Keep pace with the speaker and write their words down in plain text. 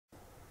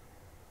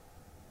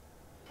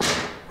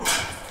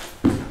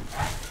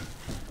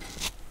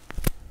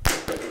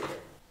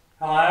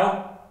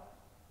Hello?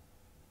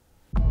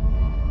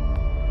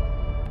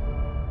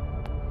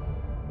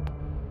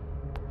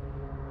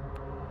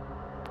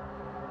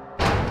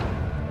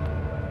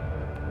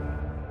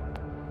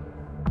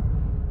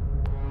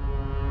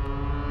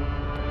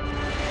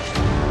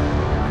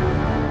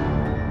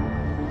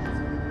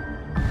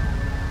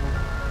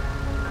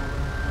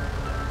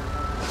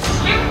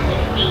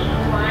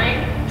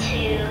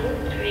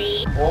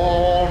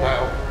 Oh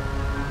no.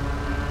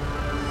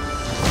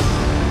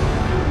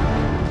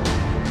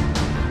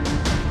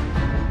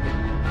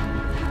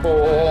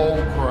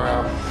 Oh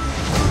crap.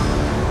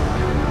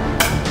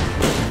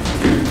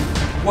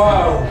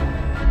 Whoa!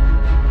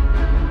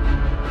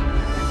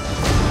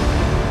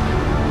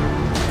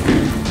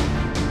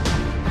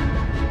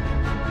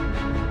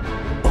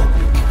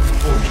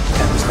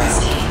 That was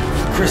loud.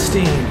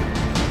 Christine!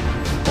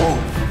 Oh,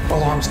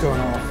 alarm's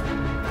going off.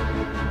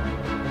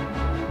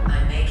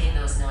 I'm making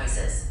those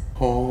noises.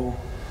 Oh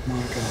my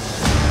God.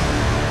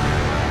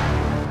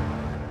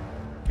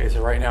 Okay,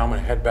 so right now I'm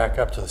gonna head back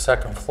up to the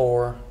second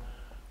floor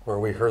where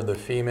we heard the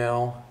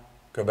female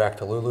go back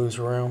to Lulu's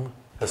room.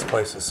 This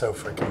place is so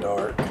freaking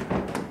dark.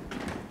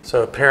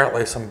 So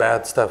apparently some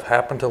bad stuff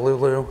happened to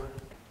Lulu,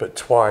 but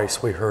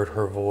twice we heard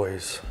her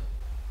voice.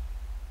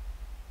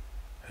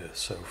 It is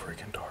so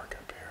freaking dark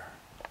up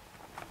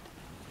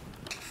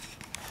here.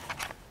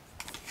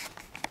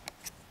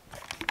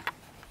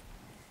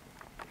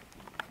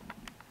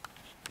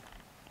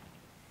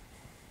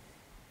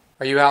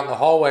 Are you out in the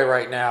hallway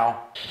right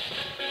now?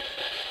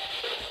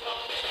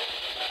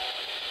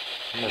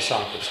 Miss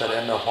Uncle said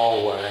in the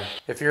hallway.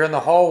 If you're in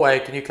the hallway,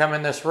 can you come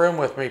in this room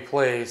with me,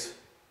 please?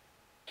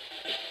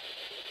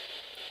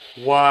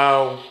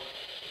 Whoa.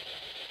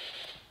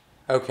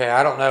 Okay,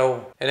 I don't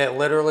know. And it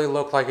literally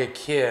looked like a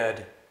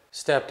kid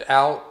stepped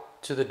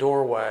out to the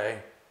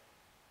doorway.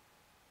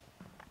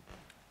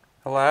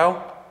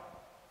 Hello?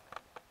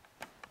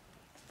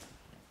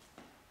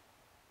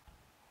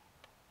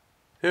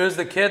 Who is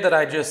the kid that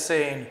I just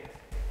seen?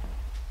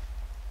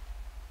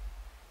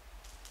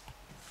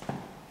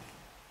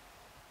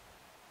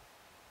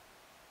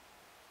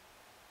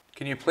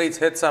 Can you please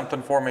hit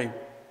something for me?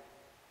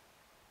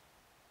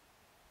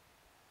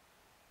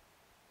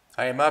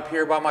 I am up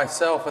here by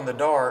myself in the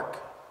dark,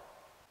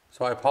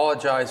 so I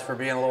apologize for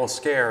being a little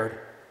scared.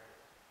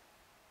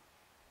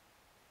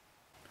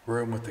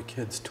 Room with the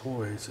kids'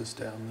 toys is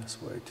down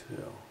this way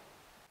too.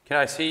 Can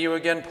I see you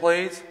again,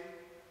 please?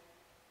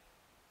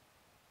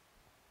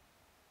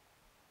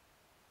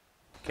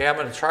 Okay, I'm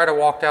going to try to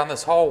walk down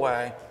this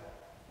hallway.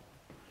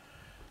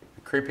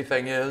 The creepy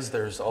thing is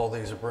there's all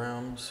these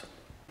rooms.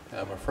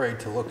 I'm afraid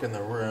to look in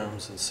the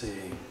rooms and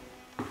see.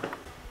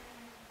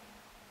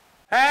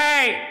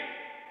 Hey!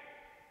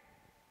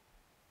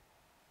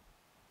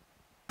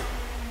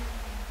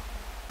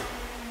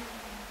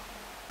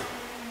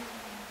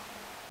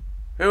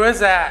 Who is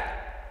that?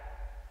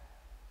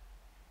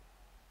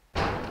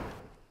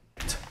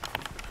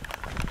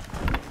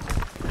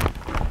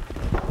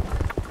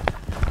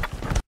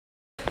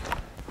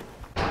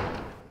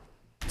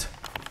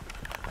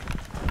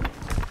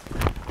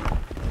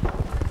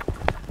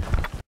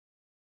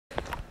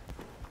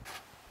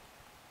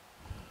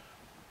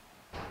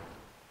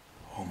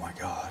 Oh my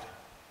God.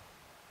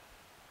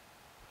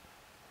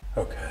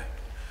 Okay,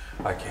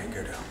 I can't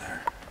go down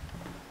there.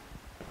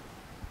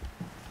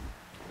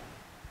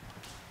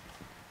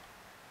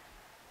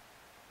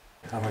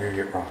 I'm gonna go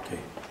get Rocky.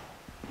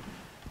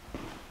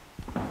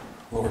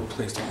 Lord,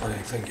 please don't let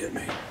anything get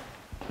me.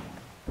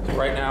 So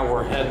right now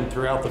we're heading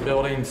throughout the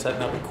building,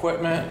 setting up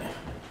equipment.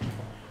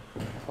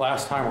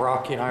 Last time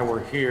Rocky and I were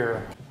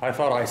here, I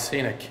thought I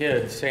seen a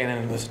kid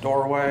standing in this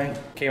doorway,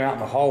 came out in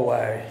the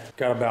hallway,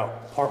 got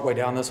about partway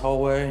down this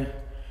hallway,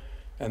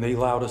 and the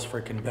loudest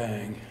freaking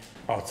bang.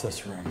 Oh, it's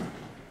this room.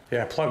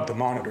 Yeah, I plugged the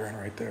monitor in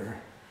right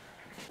there.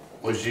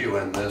 Was you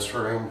in this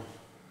room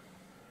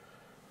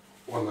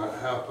when that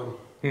happened?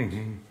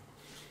 Mm-hmm.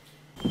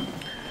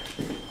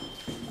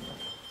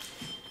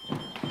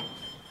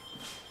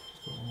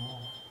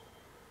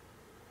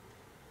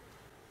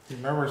 You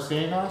remember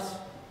seeing us?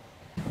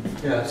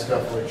 Yeah, it's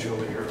definitely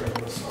Julie here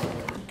on the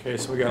side. Okay,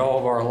 so we got all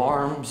of our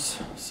alarms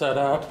set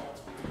up.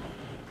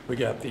 We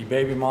got the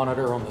baby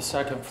monitor on the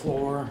second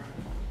floor.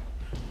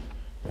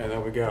 And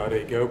then we got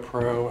a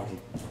GoPro and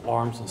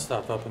alarms and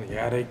stuff up in the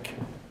attic.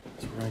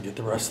 So we're gonna get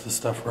the rest of the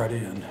stuff ready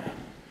and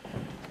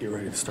get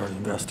ready to start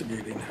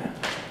investigating.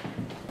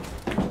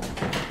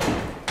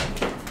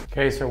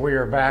 Okay, so we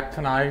are back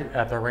tonight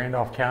at the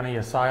Randolph County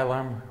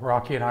Asylum.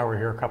 Rocky and I were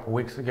here a couple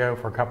weeks ago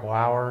for a couple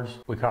hours.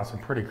 We caught some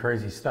pretty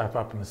crazy stuff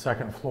up in the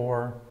second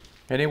floor.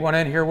 Anyone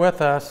in here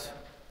with us?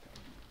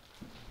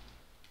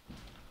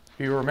 If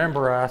you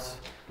remember us,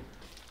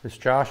 it's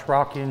Josh,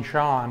 Rocky, and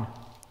Sean.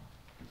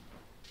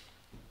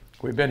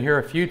 We've been here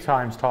a few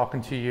times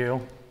talking to you.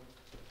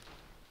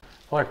 I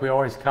feel like we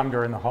always come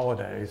during the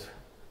holidays.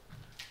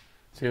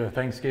 It's either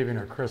Thanksgiving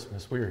or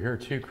Christmas. We were here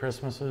 2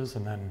 Christmases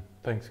and then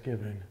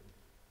Thanksgiving.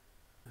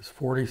 It's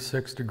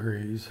 46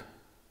 degrees.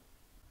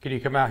 Can you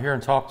come out here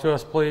and talk to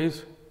us,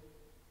 please?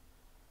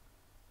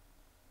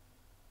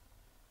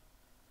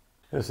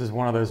 This is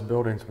one of those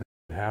buildings when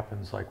it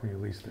happens like when you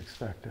least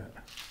expect it.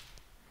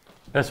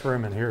 This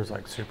room in here is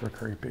like super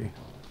creepy.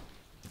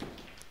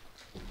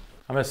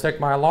 I'm gonna stick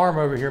my alarm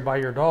over here by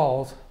your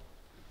dolls.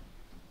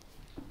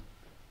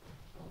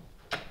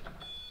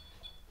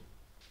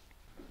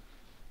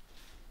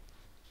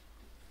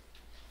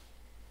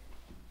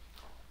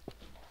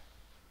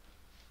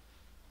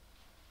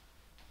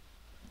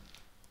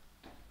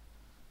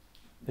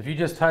 If you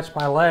just touch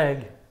my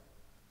leg,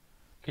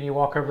 can you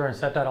walk over there and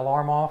set that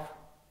alarm off?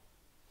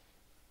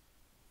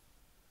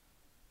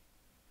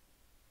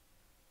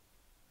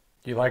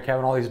 Do you like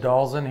having all these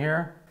dolls in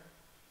here?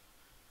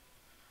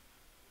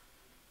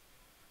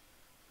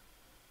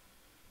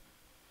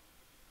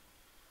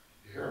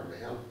 You hear a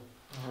man?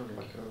 I heard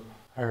like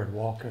I heard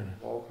walking.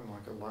 walking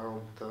like a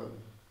loud thud.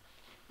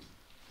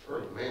 I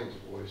heard a man's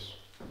voice.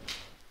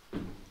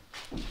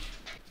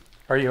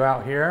 Are you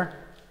out here?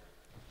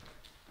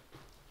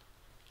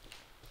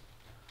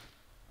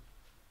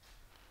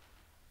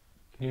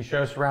 Can you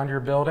show us around your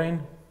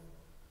building?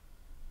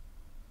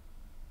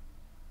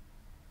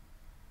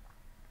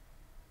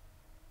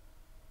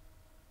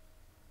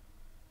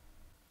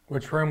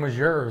 Which room was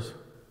yours?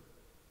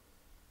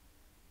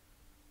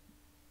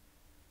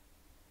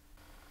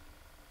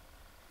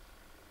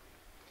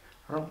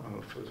 I don't know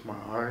if it was my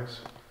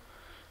eyes.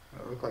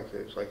 It looked like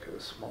it was like a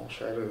small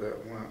shadow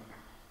that went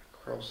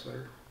across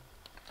there.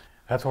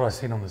 That's what I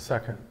seen on the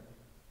second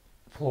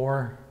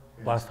floor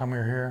last time we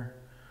were here.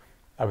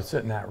 I was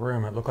sitting in that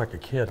room. It looked like a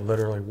kid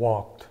literally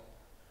walked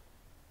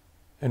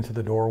into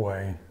the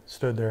doorway,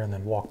 stood there, and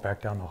then walked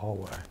back down the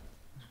hallway.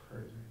 That's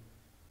crazy.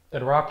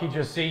 Did Rocky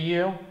just see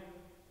you?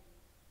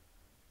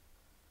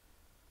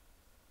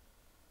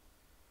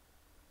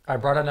 I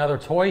brought another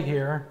toy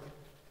here.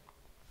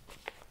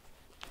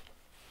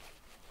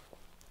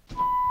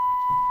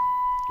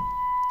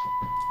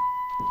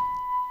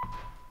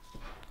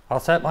 I'll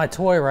set my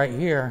toy right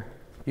here.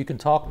 You can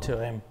talk to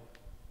him.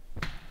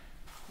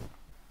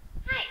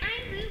 Hi,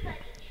 I'm Boo Buddy.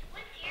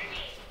 What's your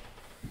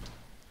name?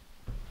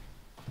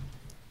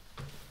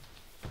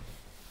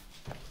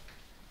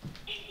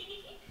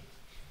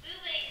 Boo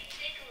Buddy's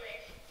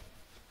Nicholas.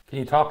 Can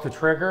you talk to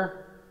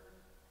Trigger?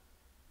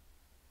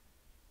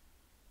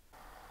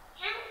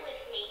 Count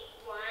with me.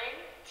 1,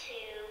 2,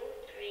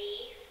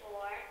 3, 4.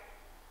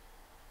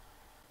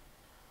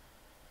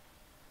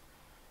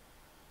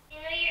 You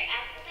know your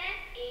alphabet?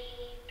 A,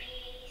 B,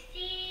 C,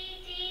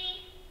 D.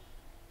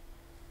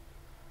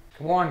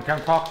 Come on,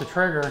 come talk to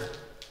Trigger.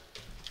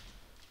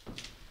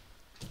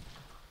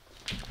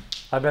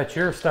 I bet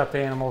your stuffed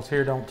animals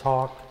here don't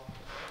talk.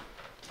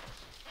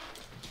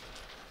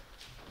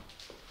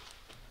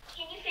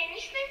 Can you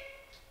finish them?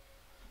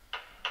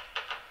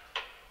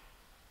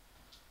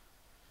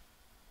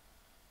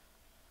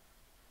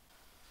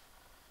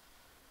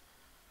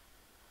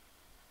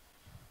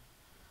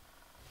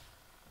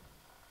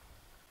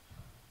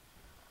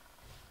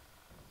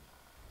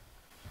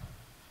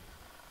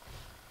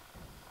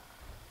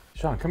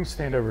 Sean, come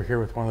stand over here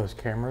with one of those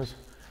cameras.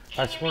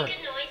 I Can you swear, make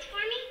a noise for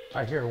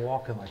me? I hear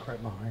walking like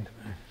right behind me.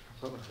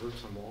 I thought I heard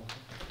some walking.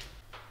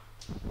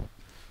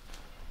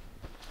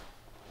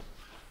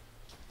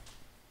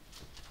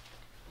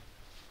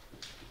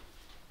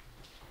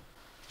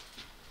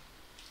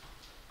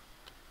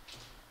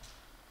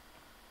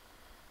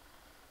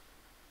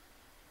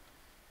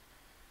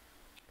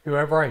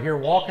 Whoever I hear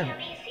walking, Tell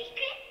me a secret?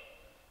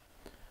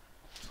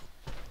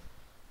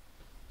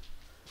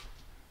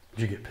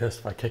 did you get pissed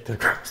if I kicked it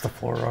across the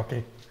floor,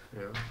 Rocky?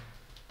 Yeah.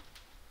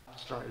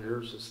 It's not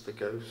yours, it's the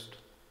ghost.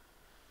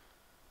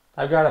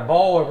 I've got a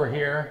ball over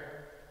here.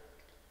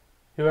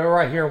 Whoever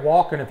I hear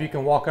walking, if you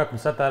can walk up and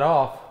set that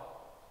off.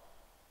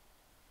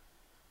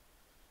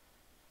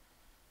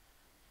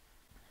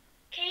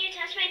 Can you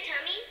touch my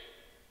tummy?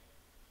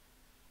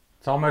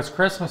 It's almost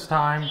Christmas Do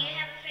time. you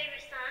have a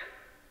favorite song?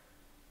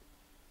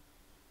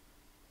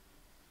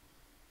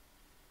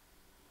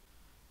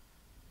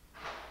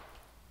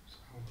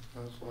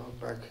 That was loud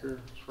back here.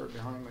 It's right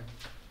behind me.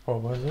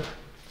 What was it?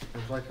 It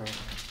was like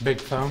a, Big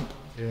thump?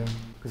 yeah.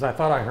 Because I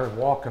thought I heard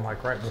walking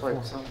like right It's before.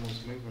 like something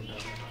was moving down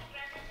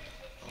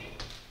there.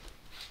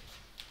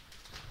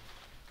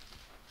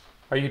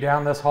 Are you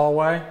down this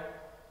hallway?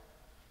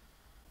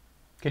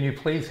 Can you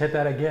please hit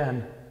that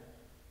again?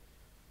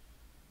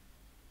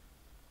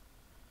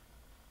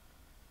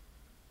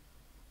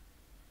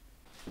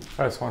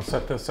 I just want to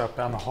set this up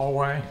down the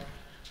hallway.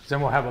 'Cause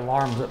then we'll have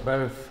alarms at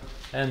both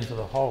ends of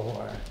the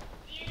hallway.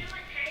 Do you know what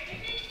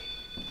time it is?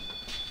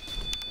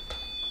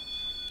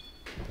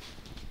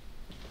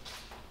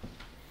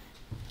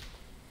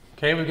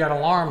 Okay, we've got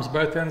alarms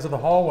both ends of the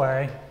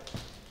hallway.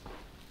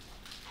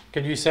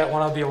 Can you set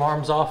one of the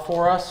alarms off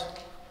for us?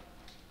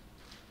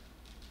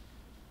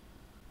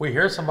 We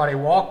hear somebody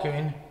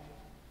walking.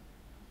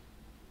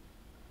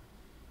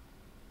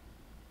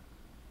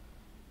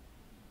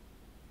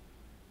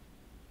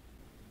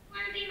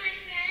 Wanna be my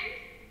friend?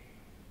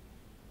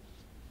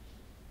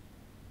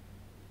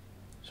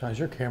 So is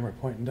your camera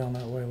pointing down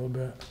that way a little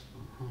bit?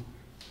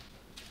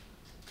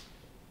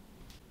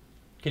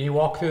 Can you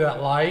walk through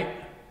that light?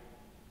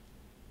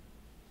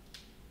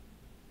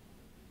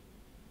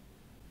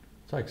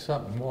 It's like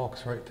something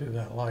walks right through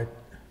that light.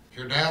 If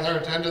you're down there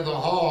at the end of the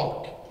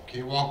hall, can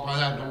you walk by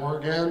that door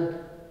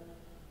again?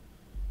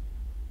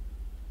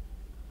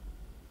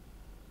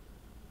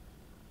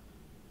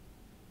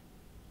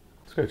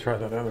 Let's go try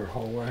that other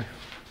hallway.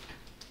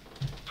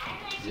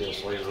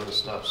 Yes, leave this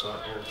stuff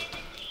out here.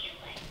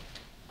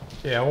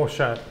 Yeah, we'll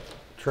shut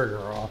trigger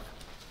off.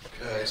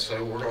 Okay,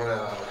 so we're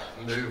gonna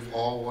move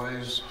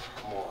hallways.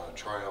 I'm gonna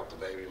try out the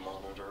baby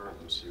monitor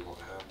and see what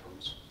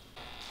happens.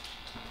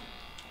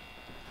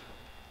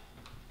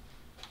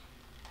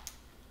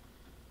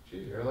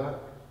 Did you hear that?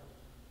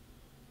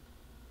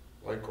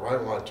 Like right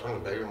when I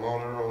turned the baby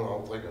monitor on, I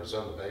don't think it was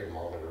in the baby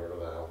monitor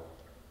now.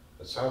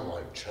 It sounded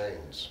like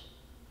chains.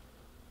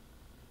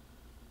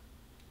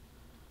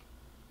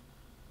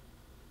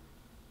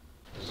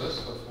 Is this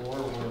the floor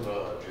where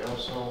the jail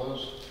cell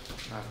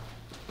is? No.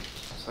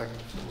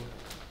 Second floor.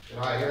 Did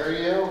I hear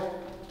you?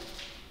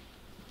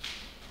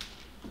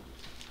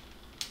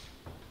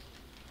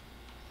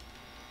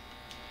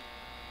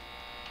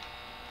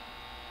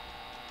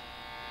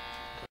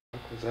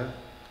 What was that?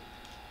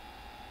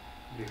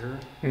 Did you hear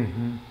it?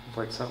 Mm-hmm. It's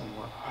like something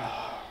went,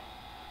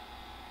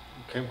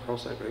 came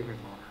across that baby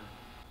monitor.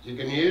 You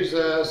can use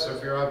this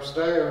if you're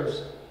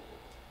upstairs.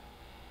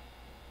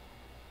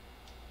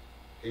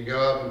 You go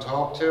up and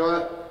talk to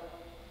it.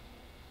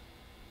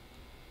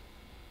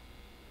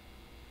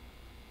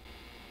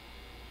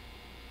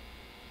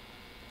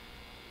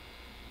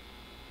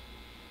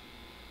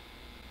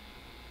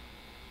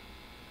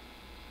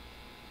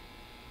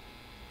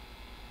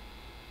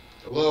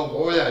 The little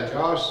boy that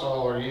Josh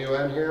saw, are you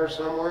in here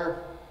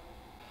somewhere?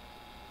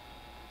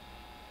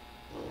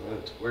 Oh,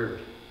 that's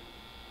weird.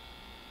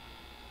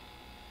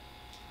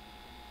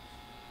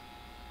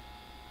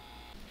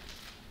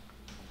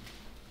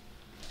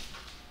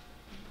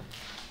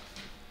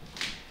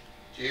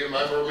 Do you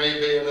remember me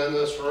being in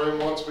this room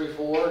once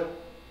before?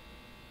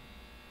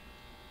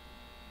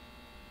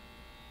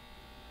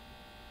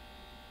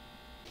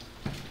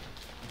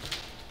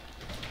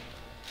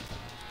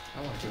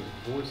 Sound like it was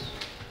a voice.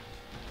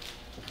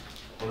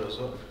 What is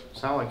it?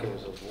 Sound like it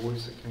was a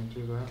voice that came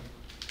through that.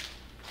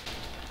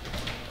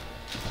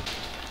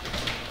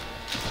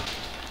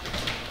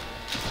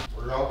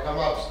 We're gonna come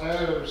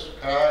upstairs,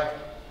 okay?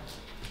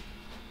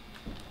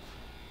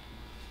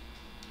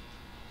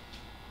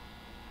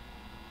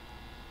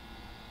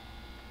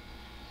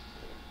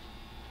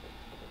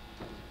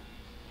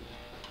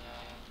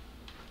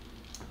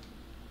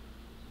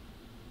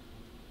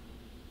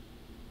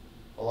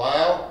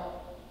 Hello?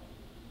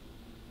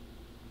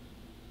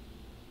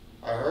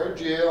 I heard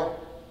you.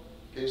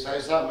 Can you say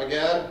something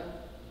again?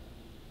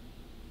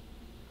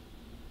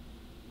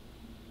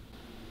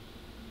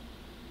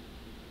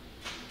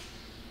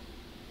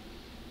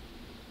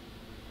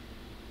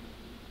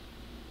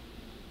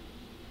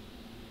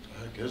 The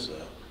heck is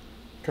that?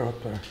 Go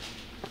up there.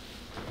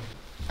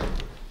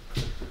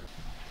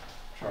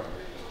 Try to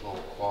be a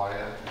little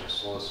quiet and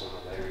just listen to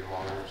the baby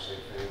monitor, see if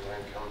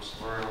anything comes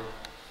through.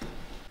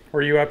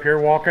 Were you up here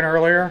walking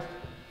earlier?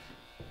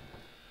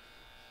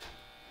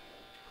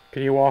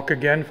 Can you walk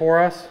again for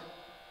us?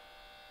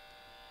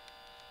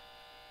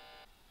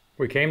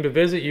 We came to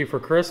visit you for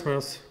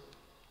Christmas.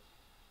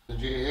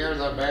 Did you hear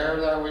the bear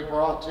that we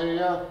brought to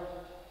you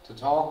to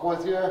talk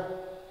with you?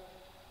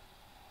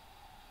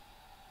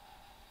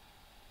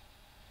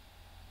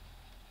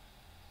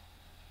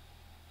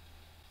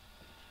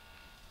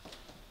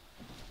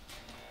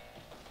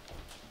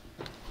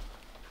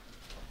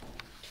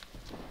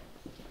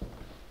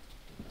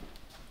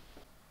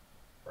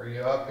 Are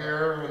you up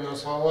here in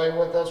this hallway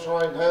with us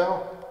right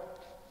now?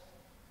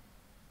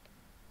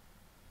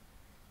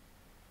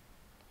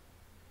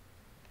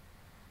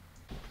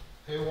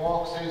 Who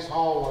walks these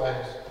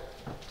hallways?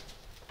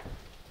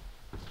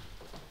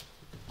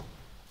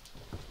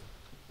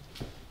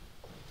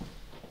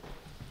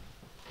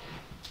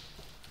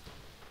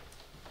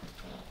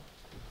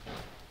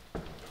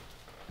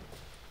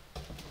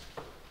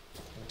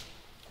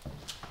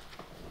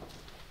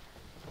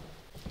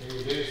 Can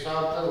you do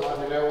something? Let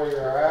me know where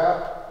you're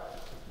at.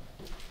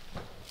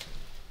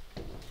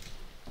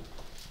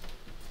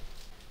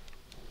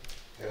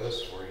 Yeah,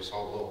 this is where you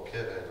saw a little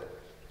kid in it.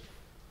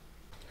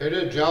 Who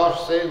did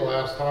Josh see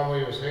last time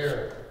we was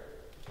here?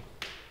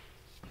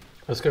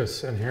 Let's go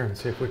in here and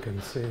see if we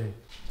can see.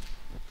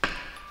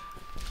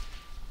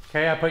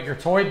 Okay, I put your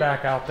toy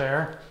back out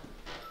there.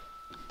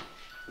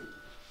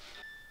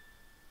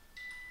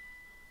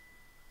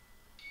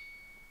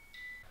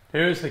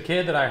 Who's the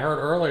kid that I heard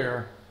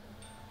earlier?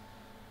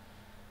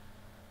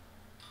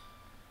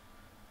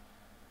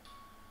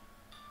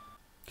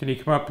 Can you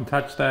come up and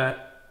touch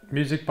that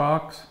music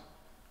box?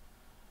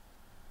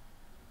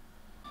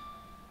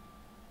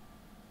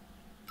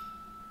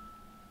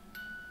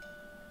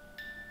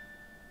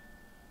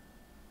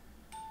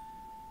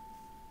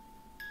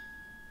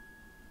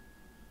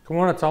 Come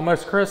on, it's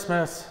almost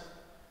Christmas.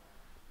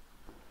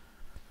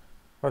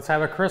 Let's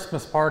have a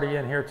Christmas party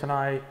in here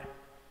tonight.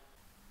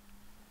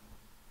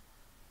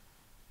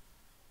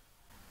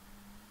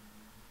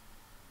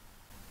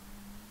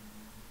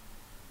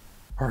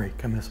 All right,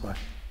 come this way.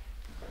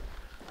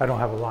 I don't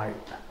have a light,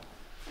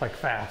 like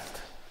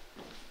fast.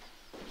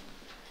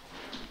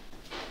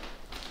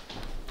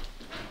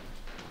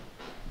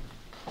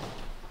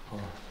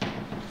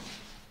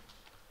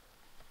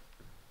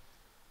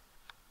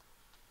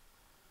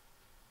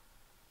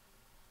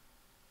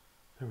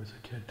 There was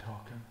a kid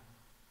talking.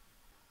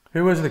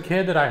 Who was the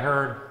kid that I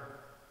heard?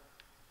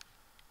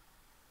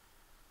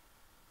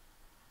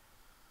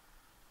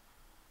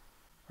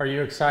 Are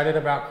you excited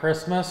about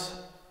Christmas?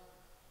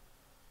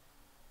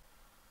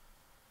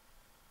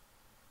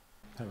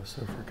 That was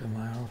so freaking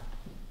loud.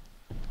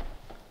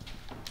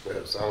 Yeah,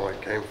 it sounded like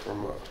it came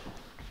from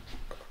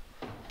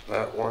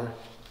that way.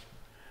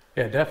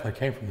 Yeah, it definitely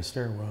came from the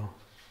stairwell.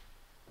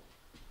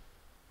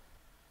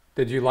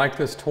 Did you like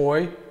this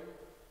toy?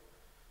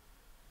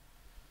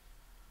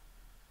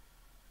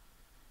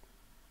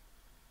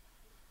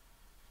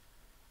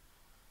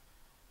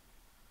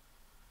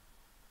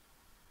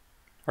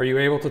 Are you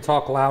able to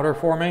talk louder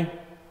for me?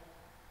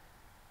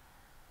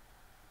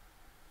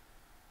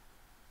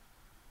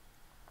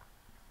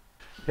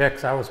 Yeah,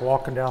 'cause I was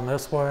walking down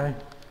this way.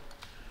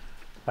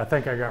 I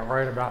think I got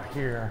right about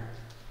here.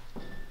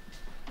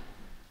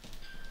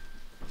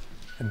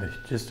 And there's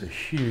just a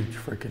huge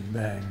freaking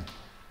bang.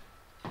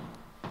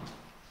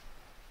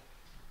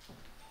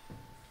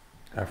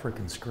 I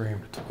freaking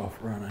screamed and took off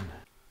running.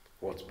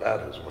 What's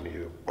bad is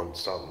when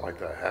something like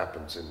that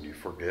happens and you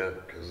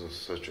forget, because it's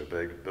such a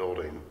big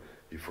building,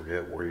 you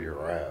forget where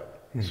you're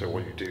at. Mm-hmm. So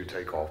when you do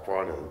take off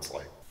running, it's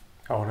like...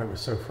 Oh, and it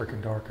was so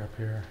freaking dark up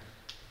here.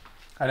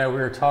 I know we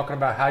were talking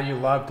about how you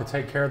love to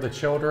take care of the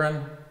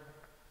children.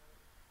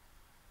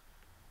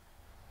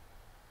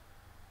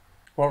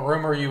 What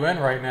room are you in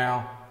right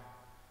now?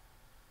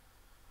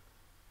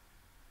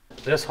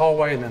 This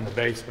hallway and then the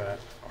basement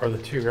are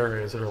the two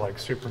areas that are like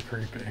super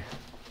creepy.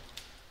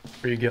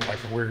 Where you get like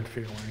a weird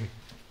feeling.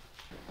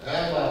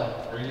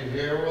 Emma, are you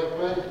here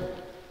with me?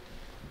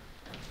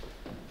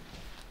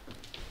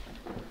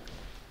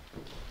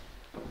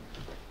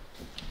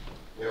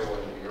 Yeah,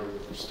 when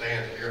you're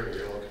standing here and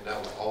you're looking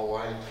down the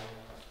hallway,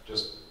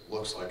 just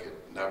looks like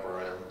it never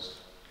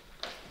ends.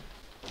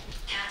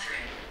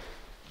 Catherine.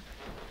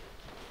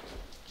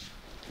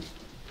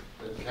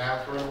 Did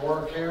Catherine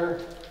work here?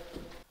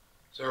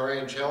 Is there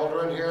any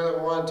children here that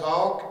want to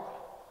talk?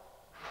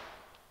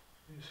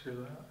 You see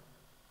that,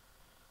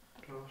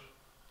 Josh?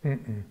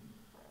 Mm-mm.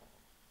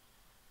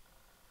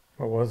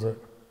 What was it?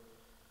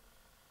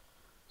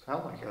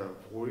 Sound like a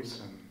voice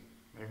and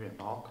maybe a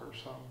knock or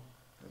something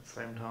at the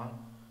same time.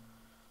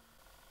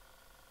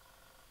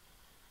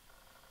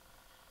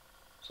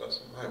 Is that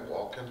somebody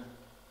walking? Did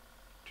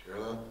you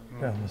hear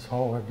that? Down this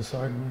hallway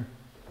beside me.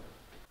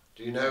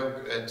 Do you know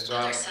it's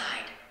Other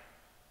side.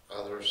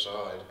 other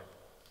side?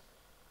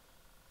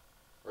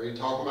 Are you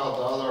talking about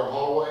the other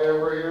hallway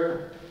over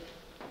here?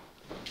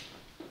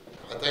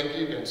 I think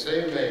you can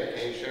see me.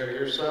 Can you show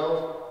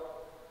yourself?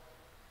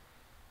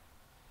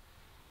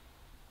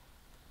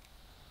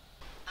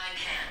 I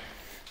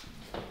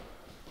can.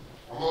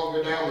 I'm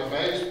gonna go down the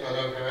basement,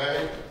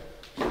 okay?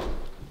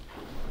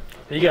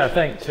 You gotta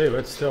think too,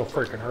 it's still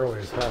freaking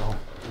early as hell.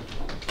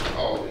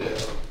 Oh, yeah.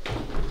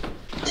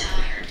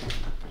 Tired.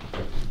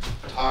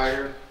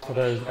 Tired? For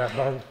those at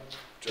both.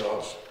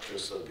 Josh,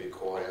 just so be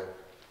quiet.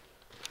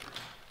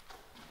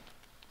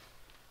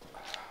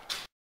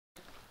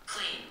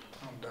 Clean.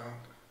 I'm done.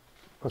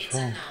 What's It's a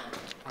wrong?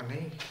 no. My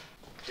knee.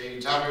 Can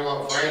you tell me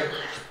what Two Frank?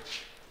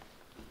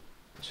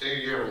 left. To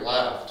your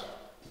left.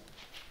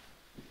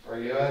 Are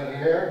you in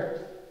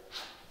here?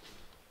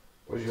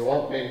 Would you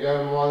want me to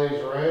go in one of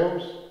these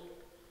rooms?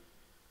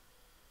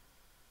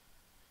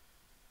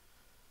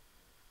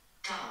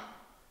 Dawn.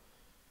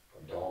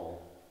 A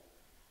doll.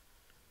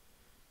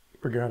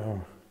 We got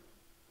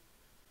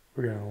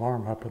an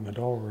alarm up in the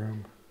doll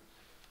room.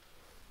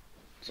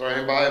 Is there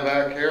anybody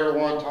back here that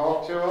want to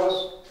talk to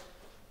us?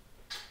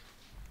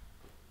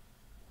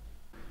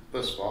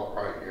 This spot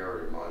right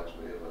here reminds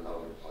me of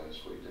another place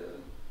we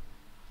did,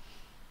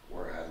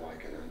 where it had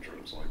like an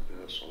entrance like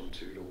this on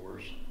 2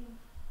 doors.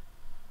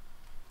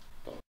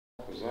 The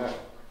f was that?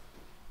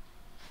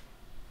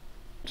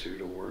 2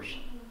 doors.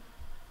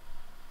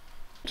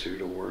 2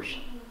 doors.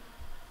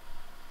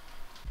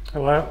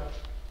 Hello?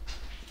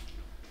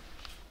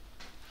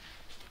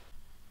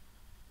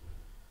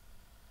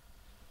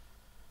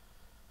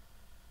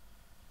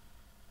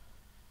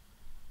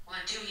 What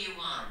do you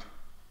want?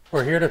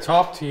 We're here to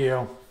talk to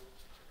you.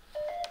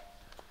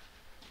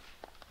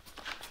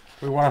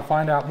 We want to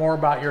find out more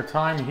about your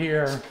time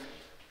here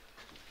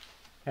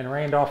in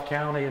Randolph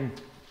County and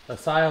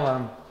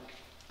Asylum.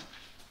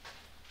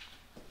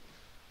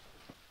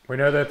 We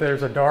know that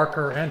there's a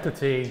darker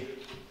entity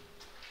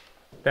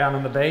down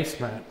in the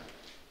basement.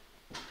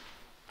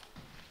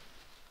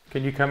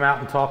 Can you come out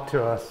and talk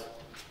to us?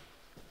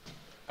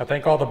 I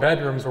think all the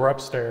bedrooms were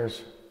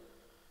upstairs.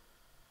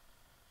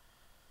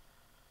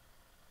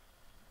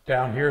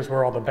 Down here's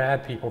where all the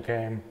bad people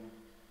came.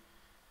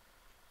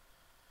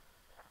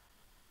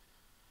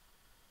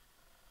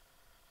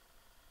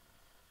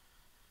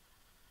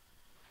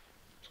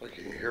 It's like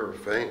you can hear a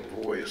faint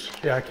voice.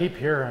 voice. Yeah, I keep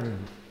hearing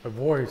a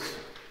voice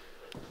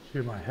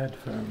through my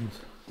headphones.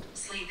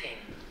 Sleeping.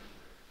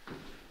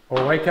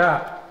 Well, wake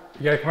up.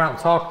 You gotta come out and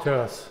talk to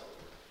us.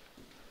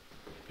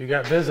 You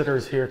got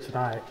visitors here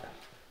tonight.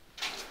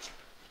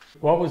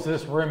 What was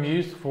this room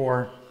used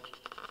for?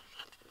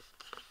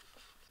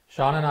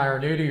 Sean and I are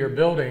new to your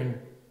building.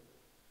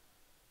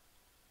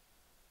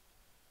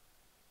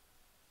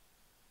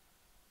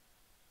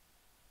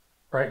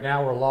 Right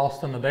now we're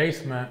lost in the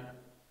basement.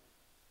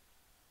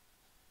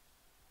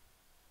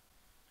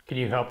 Can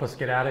you help us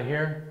get out of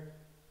here?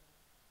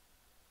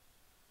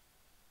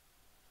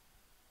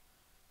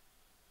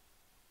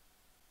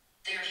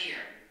 They're here.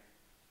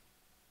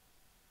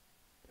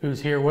 Who's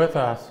here with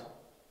us?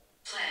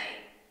 Play.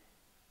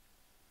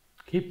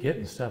 Keep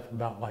getting stuff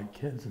about like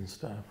kids and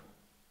stuff.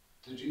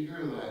 Did you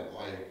hear that?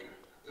 Like,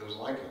 it was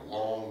like a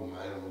long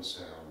moan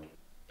sound.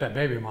 That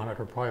baby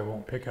monitor probably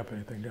won't pick up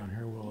anything down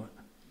here, will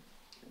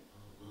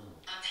it?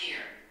 Up here.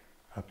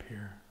 Up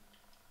here.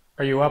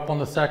 Are you up on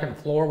the second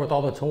floor with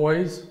all the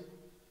toys?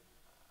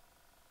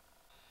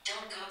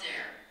 Don't go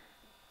there.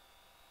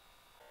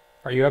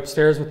 Are you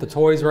upstairs with the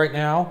toys right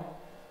now?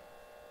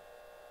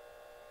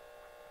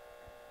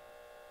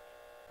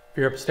 If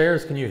you're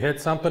upstairs, can you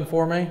hit something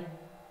for me?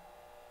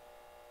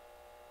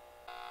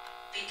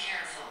 Be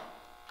careful.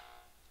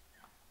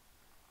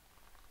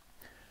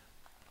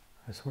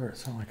 I swear it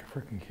sounded like a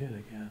freaking kid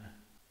again.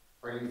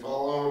 Are you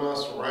following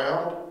us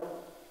around?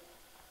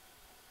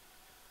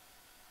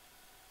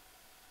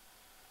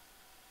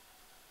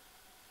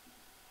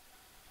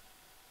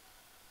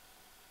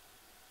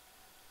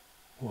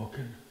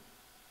 Walking.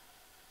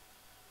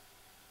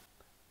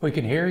 We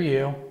can hear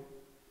you.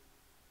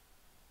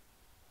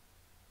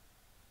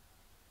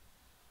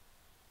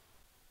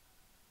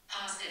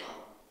 Hospital.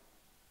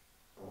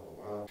 Oh,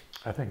 wow.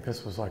 I think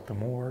this was like the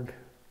morgue.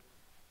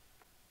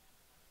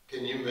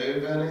 Can you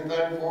move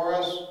anything for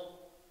us?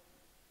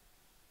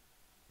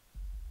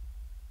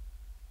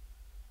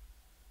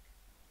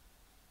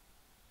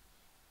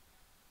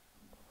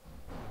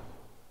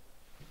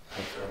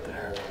 Right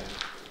there.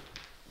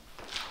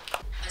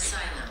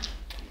 Asylum.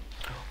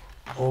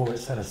 Oh, it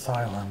said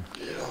asylum.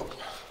 Yep.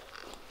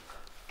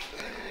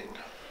 Dang.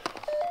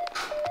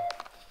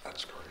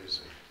 That's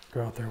crazy.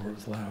 Go out there where it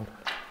was loud.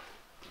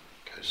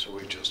 Okay, so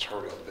we just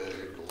heard a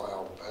big,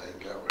 loud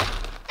bang out here.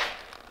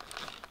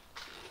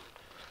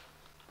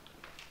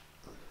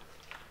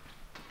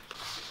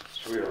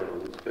 So we heard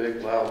a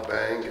big, loud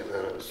bang, and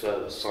then it said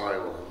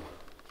asylum.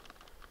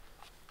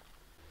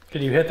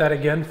 Can you hit that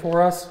again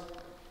for us?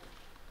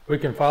 We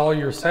can follow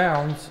your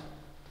sounds.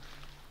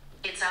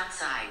 It's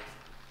outside.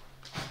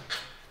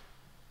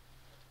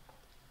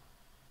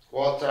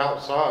 What's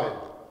outside?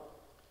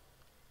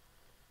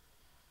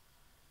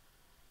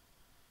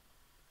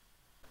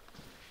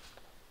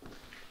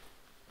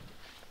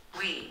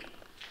 We.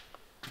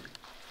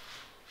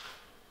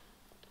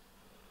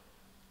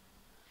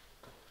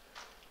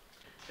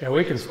 Yeah,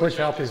 we can switch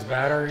out these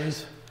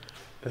batteries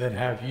and then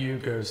have you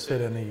go sit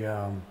in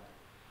the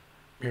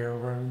mirror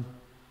room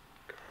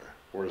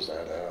Where's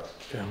that at?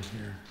 down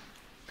here.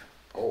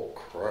 Oh,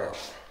 crap.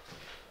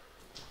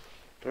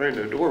 There ain't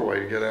no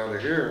doorway to get out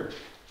of here.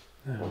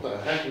 What the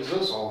heck is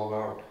this all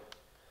about?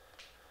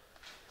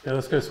 Yeah,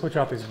 let's go switch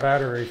out these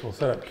batteries. We'll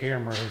set up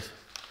cameras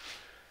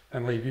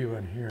and leave you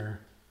in here.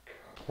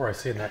 Where I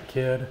seen that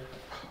kid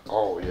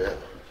Oh, yeah.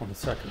 on the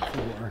second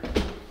floor.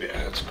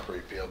 Yeah, it's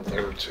creepy up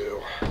there,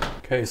 too.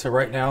 Okay, so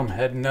right now I'm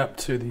heading up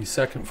to the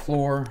second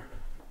floor.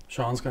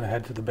 Sean's gonna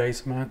head to the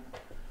basement.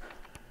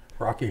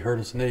 Rocky hurt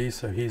his knee,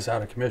 so he's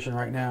out of commission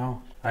right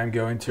now. I'm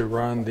going to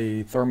run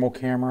the thermal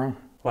camera.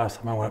 Last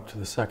time I went up to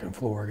the second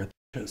floor, I got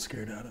the shit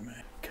scared out of me.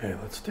 Okay,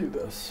 let's do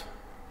this.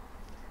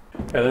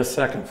 Yeah, this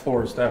second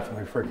floor is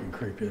definitely freaking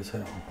creepy as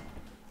hell.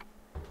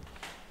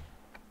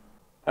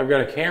 I've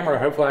got a camera,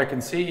 hopefully I can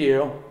see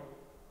you.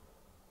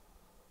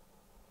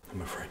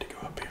 I'm afraid to go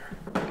up here.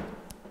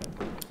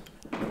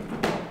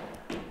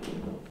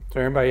 Is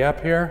there anybody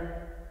up here?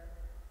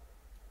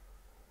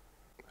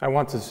 I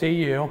want to see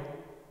you.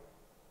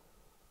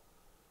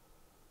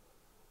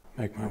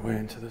 Make my way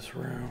into this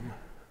room.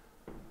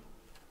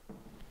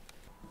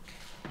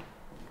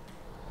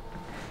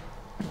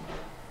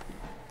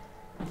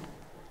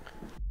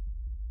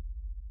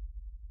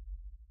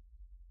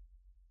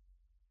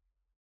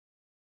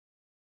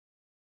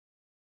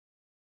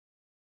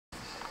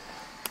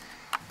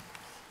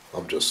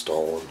 I'm just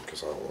stalling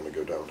because I don't want to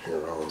go down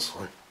here,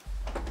 honestly.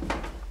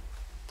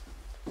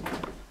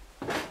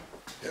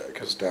 Yeah,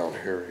 because down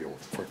here you'll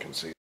freaking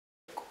see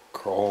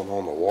crawling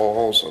on the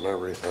walls and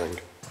everything.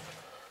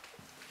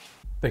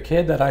 The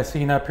kid that I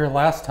seen up here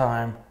last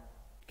time,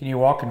 can you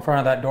walk in front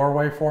of that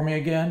doorway for me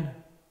again?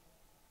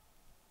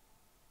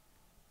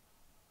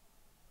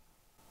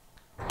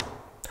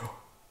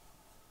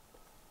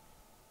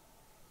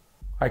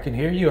 I can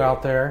hear you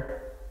out there.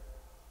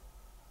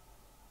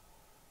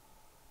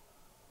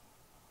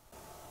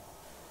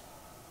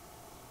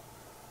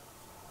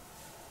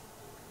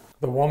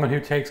 The woman who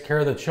takes care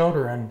of the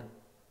children,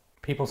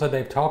 people said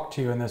they've talked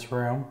to you in this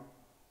room.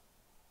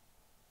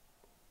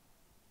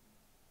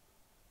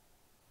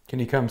 Can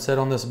you come sit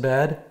on this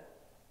bed?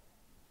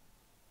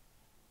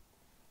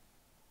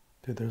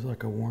 Dude, there's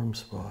like a warm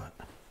spot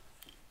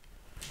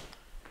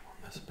on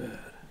this bed.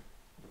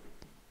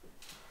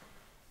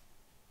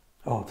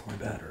 Oh, it's my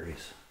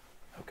batteries.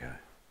 Okay.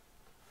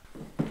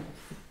 I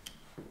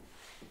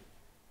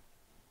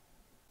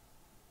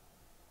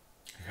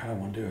kind of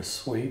want to do a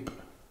sweep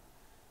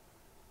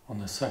on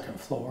the second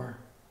floor,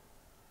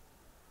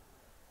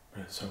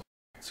 but it's so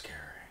scary.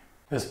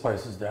 This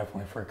place is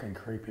definitely freaking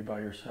creepy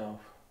by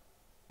yourself.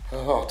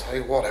 Oh, I'll tell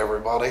you what,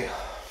 everybody.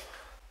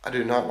 I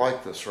do not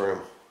like this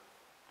room.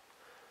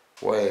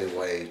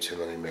 Way too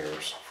many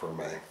mirrors for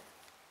me.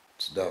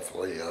 It's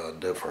definitely a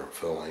different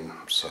feeling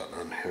sitting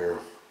in here.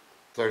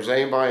 If there's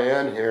anybody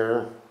in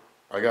here,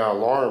 I got an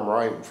alarm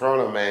right in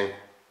front of me.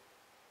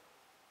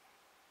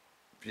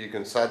 If you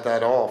can set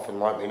that off and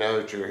let me know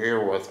that you're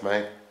here with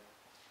me.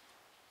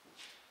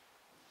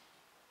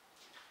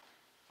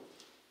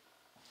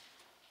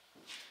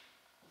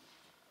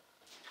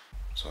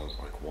 Sounds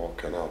like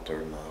walking out there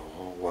in the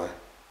hallway.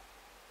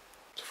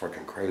 It's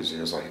freaking crazy.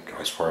 It's like,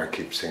 I swear I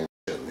keep seeing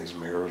shit in these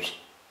mirrors.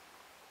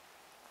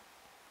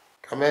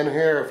 Come in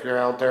here if you're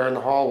out there in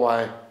the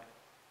hallway.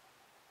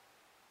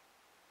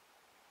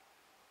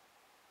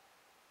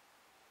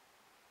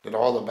 Did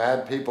all the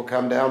bad people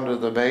come down to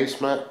the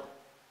basement?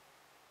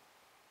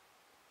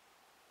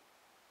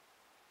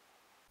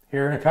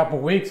 Here in a couple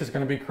weeks, it's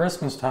going to be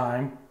Christmas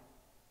time.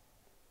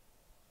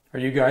 Are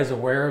you guys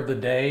aware of the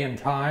day and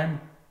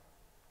time?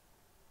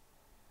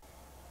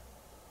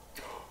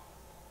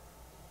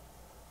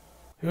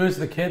 Who is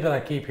the kid that I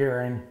keep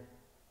hearing?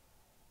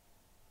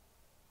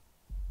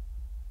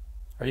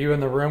 Are you in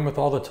the room with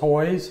all the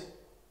toys?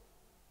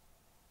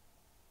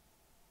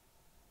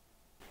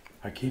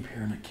 I keep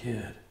hearing a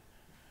kid.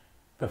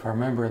 If I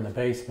remember in the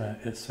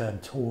basement, it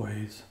said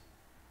toys.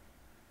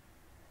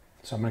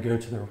 So I'm gonna go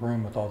to the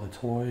room with all the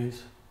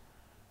toys,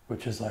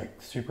 which is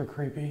like super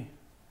creepy,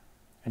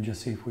 and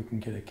just see if we can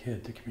get a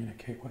kid to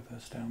communicate with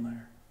us down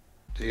there.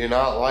 Do you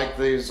not like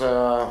these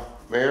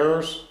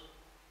mirrors?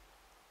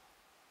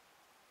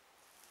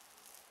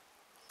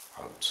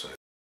 I would say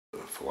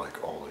if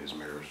like all these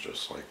mirrors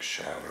just like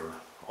shatter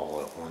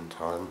all at one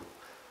time,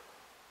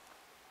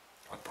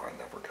 I'd probably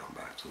never come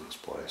back to this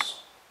place.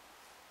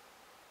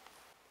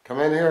 Come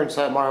in here and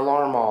set my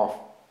alarm off.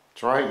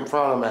 It's right in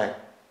front of me.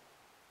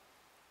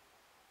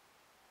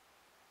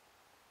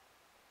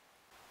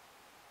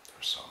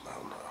 There's something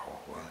out in that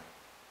hallway.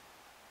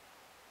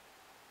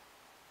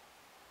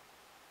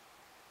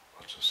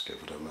 Let's just give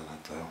it a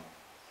minute though.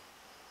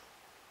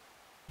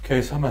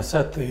 Okay, so I'm gonna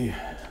set the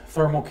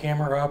thermal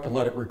camera up and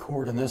let it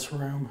record in this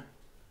room.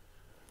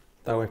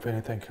 That way if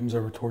anything comes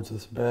over towards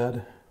this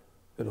bed,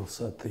 it'll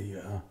set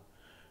the,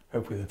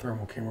 hopefully the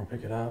thermal camera will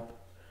pick it up.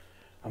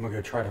 I'm gonna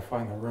go try to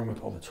find the room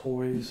with all the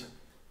toys.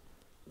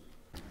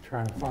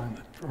 Trying to find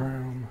the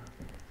room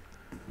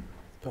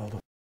with all the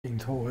f***ing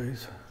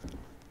toys.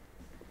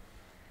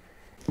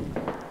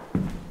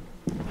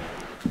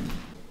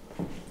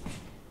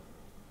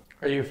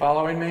 Are you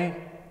following me?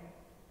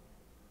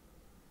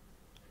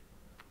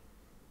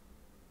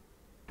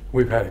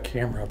 We've had a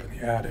camera up in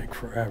the attic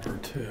forever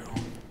too.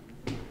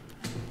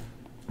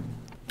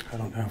 I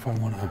don't know if I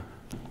want to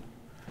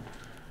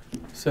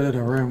sit in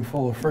a room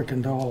full of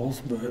freaking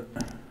dolls, but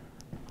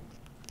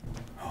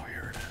oh,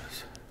 here it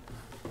is.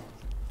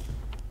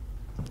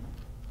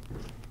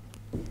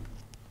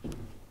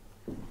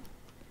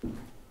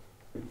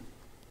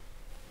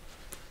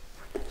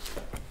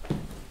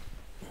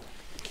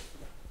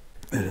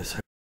 It is so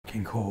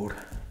fucking cold.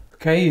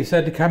 Okay, you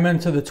said to come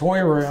into the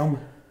toy room.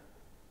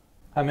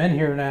 I'm in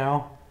here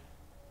now.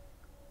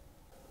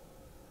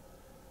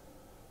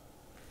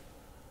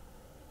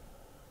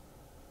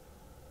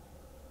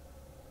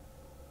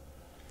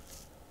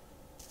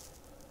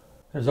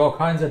 There's all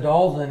kinds of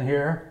dolls in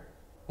here.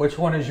 Which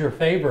one is your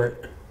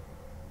favorite?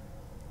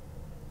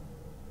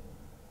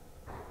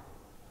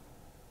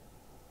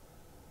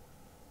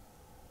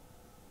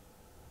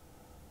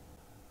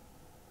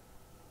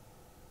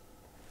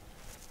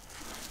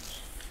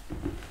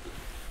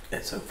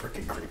 It's so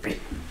freaking creepy.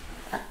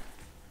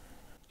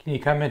 Can you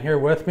come in here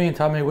with me and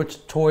tell me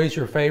which toy is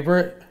your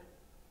favorite?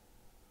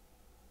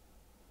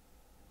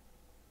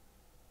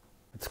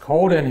 It's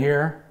cold in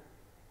here.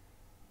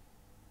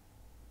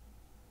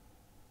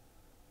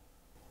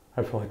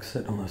 I feel like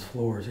sitting on this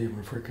floor is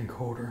even freaking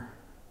colder.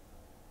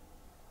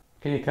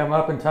 Can you come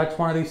up and touch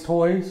one of these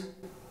toys?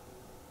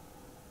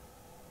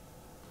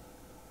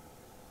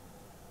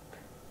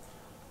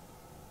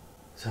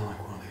 Sound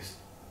like one of these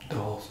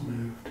dolls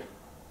moved.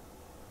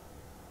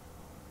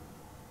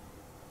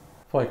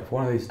 I feel like if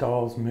one of these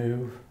dolls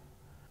move,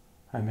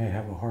 I may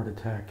have a heart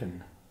attack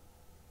and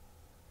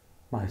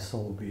my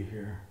soul will be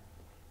here.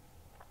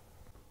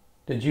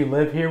 Did you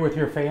live here with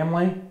your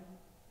family?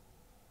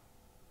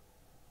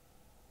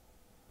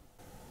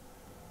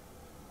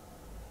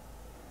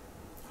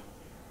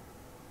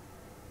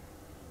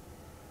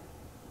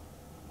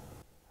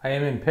 I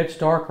am in pitch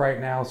dark right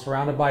now,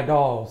 surrounded by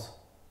dolls.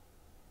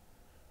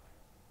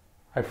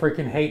 I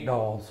freaking hate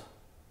dolls.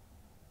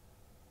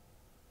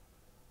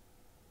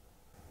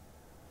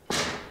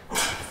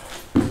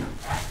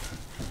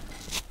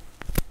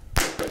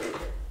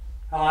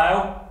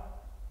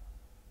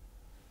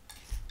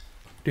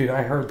 Dude,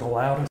 I heard the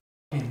loudest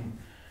fucking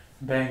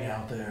bang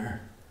out there.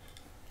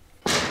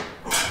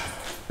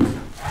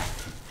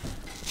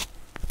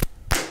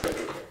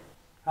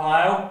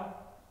 Hello?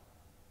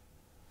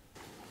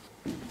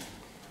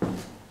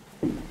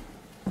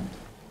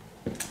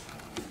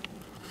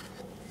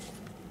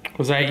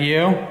 Was that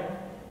you?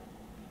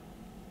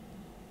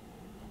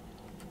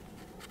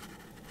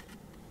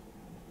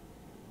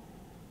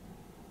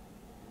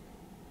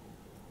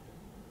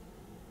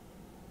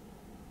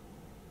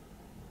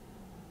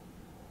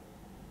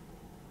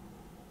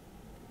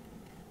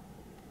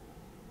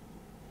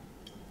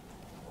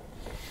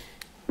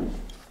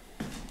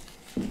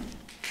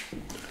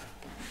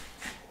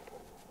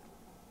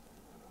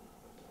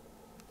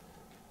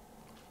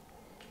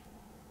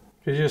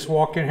 Did you just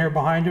walk in here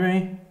behind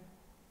me?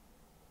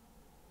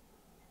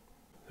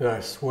 I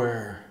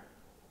swear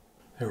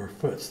there were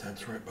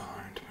footsteps right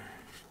behind me.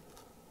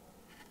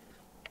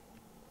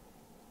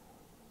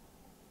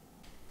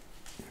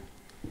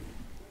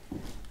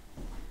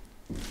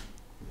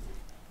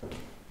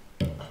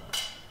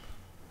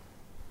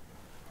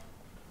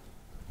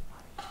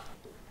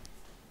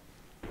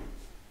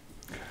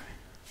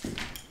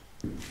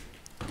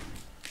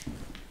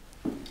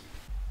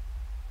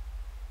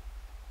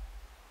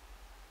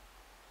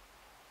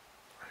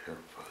 I hear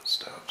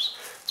footsteps.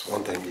 It's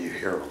one thing you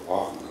hear a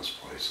lot in this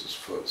place is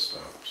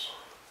footsteps.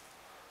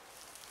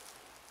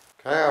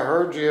 Okay, I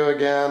heard you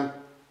again.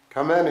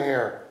 Come in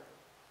here.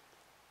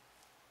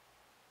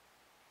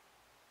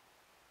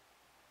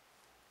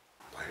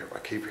 I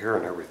keep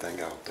hearing everything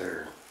out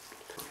there.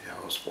 Yeah,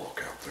 let's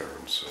walk out there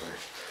and see.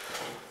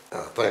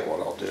 I think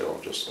what I'll do,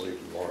 I'll just leave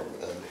the alarm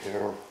in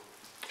here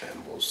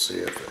and we'll see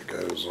if it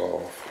goes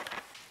off.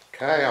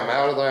 Okay, I'm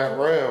out of that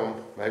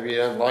room. Maybe you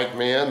didn't like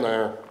me in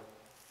there.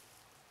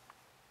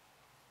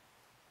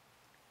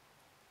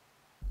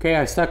 Okay,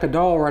 I stuck a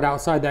doll right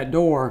outside that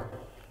door.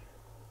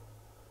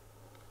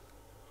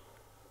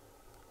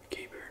 I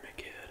keep hearing a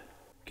kid.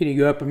 Can you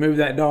go up and move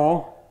that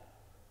doll?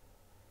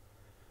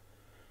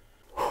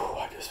 Whew,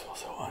 I just feel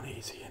so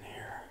uneasy in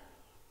here.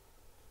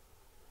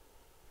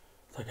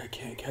 It's like I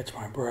can't catch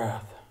my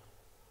breath.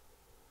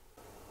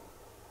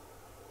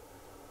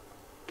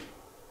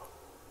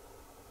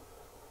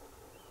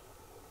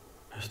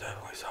 There's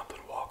definitely something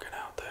walking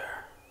out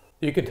there.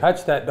 You can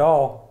touch that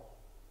doll.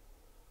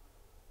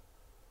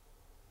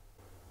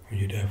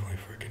 You definitely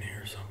freaking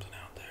hear something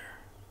out there.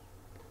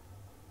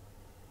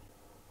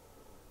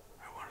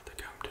 I want it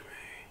to come to me.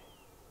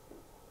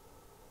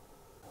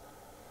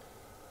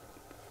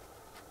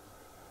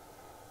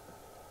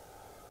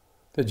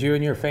 Did you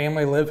and your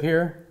family live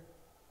here?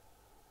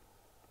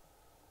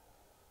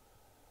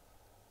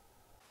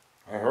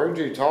 I heard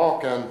you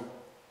talking.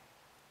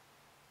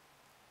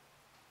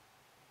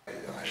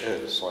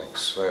 It's like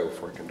so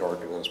freaking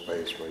dark in this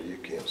basement, you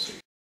can't see.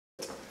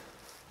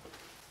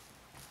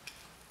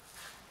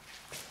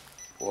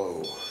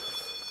 Whoa.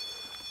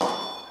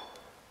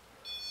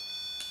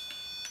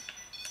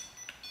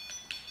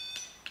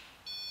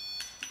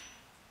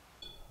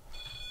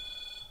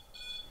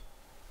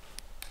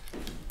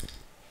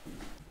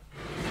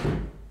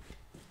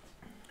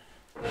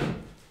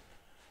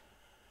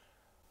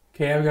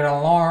 Okay, I've got an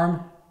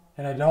alarm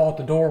and a doll at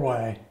the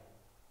doorway.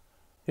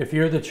 If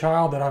you're the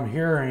child that I'm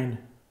hearing,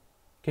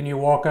 can you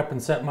walk up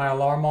and set my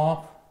alarm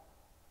off?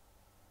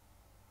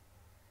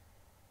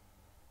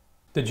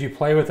 Did you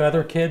play with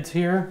other kids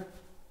here?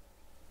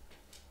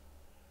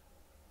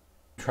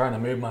 I'm trying to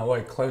move my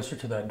way closer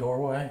to that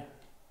doorway.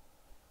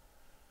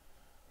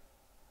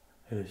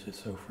 It is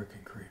just so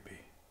freaking creepy.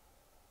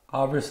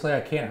 Obviously,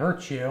 I can't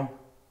hurt you.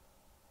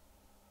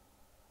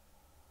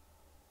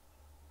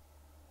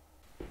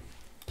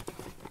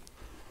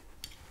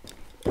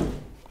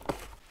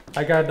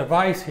 I got a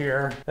device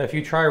here that if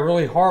you try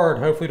really hard,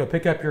 hopefully it'll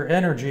pick up your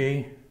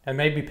energy and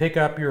maybe pick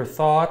up your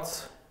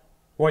thoughts,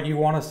 what you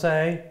want to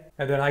say,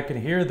 and then I can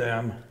hear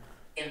them.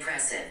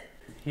 Impressive.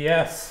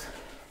 Yes.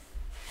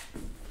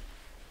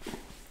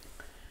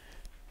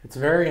 It's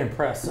very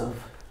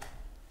impressive.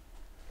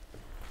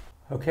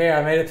 Okay,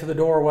 I made it to the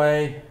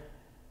doorway.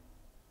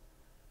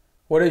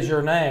 What is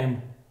your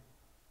name?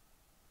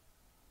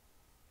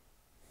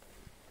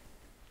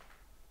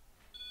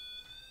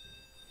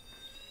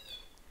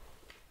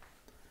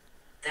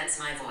 That's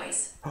my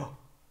voice.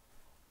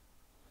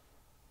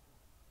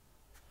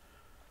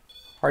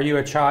 Are you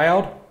a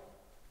child?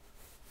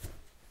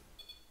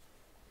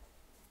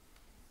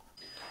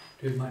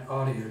 Dude, my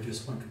audio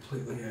just went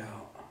completely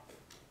out.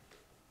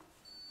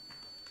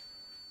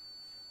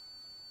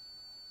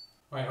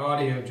 My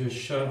audio just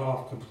shut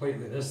off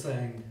completely. This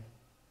thing.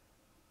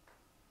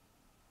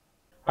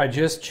 I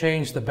just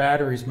changed the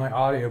batteries in my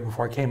audio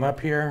before I came up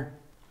here.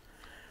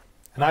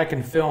 And I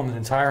can film the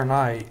entire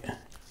night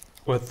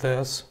with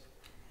this.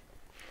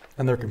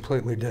 And they're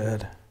completely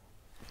dead.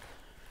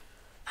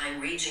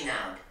 I'm reaching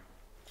out.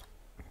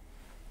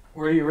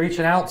 Where are you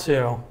reaching out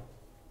to?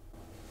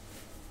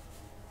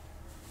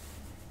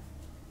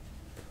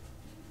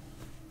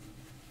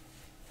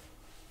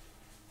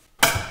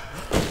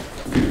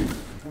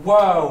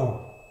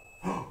 Whoa!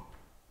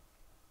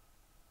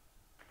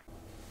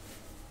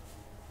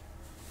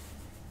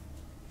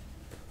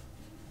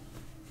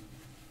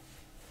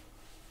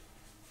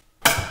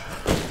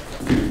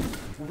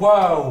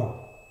 Whoa.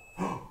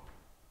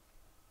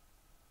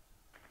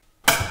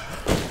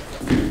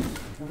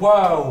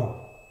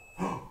 Whoa.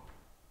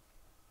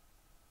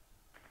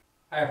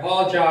 I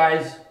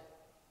apologize.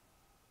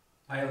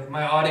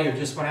 My audio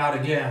just went out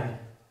again.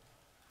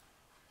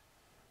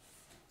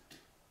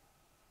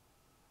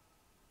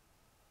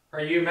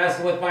 Are you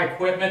messing with my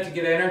equipment to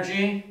get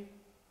energy?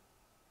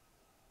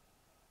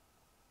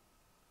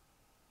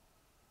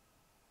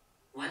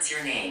 What's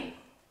your name?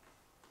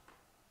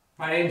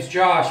 My name's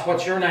Josh.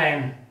 What's your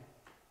name?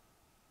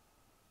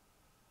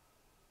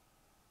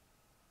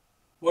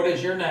 What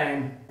is your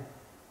name?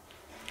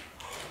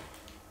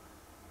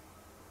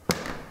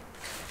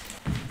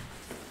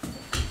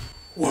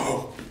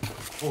 Whoa.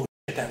 Oh,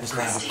 shit, that was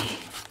loud.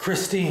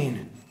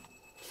 Christine.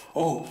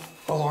 Oh,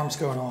 alarm's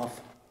going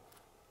off.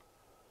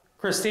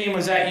 Christine,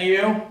 was that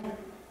you?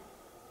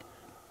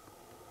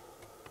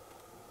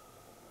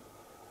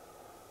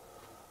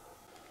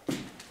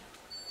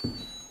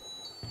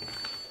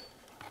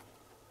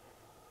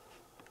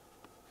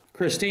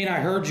 Christine, I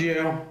heard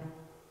you.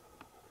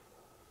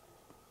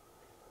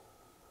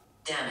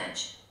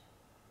 Damage.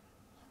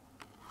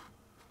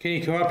 Can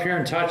you come up here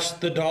and touch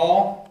the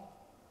doll?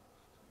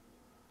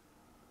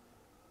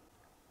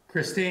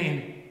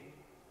 Christine.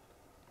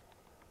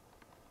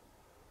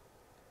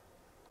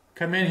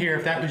 Come in here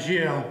if that was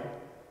you.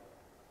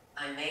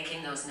 I'm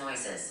making those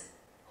noises.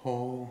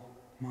 Oh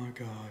my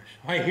gosh.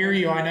 I hear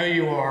you, I know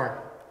you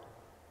are.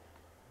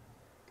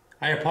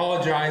 I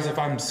apologize if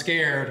I'm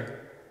scared,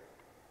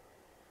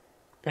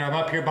 but I'm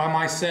up here by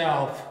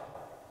myself.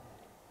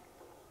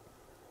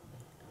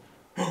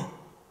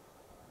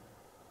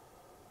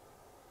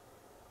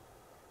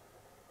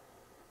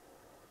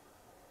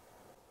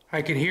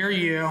 I can hear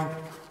you.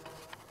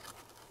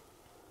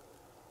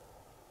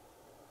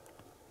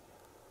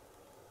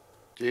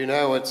 Do you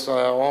know it's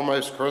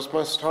almost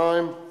Christmas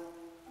time?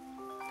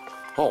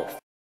 Oh,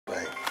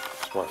 dang.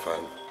 It's my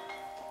phone.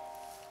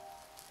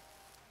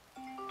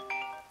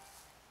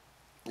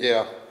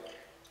 Yeah.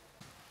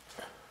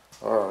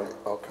 Alright,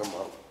 I'll come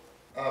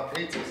up.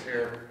 Pizza's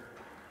here.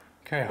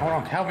 Okay, hold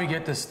on. Help me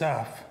get this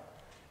stuff.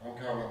 I'm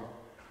coming.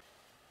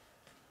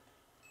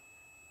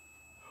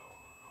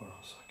 Hold on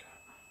a second.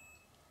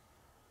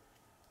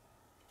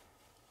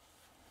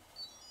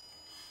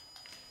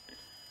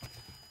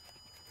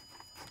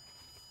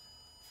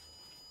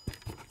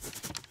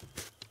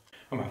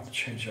 I'm gonna have to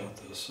change out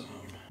this.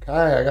 Okay,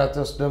 I got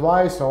this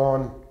device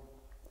on.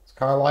 It's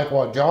kind of like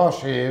what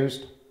Josh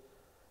used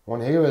when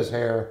he was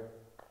here.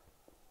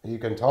 You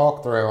can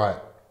talk through it.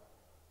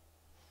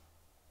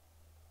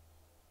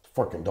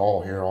 Freaking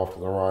doll here off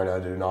to the right I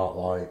do not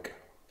like.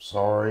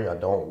 Sorry, I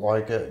don't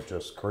like it. It's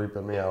just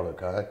creeping me out,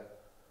 okay?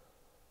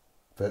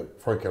 If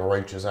it freaking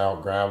reaches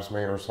out, grabs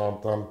me or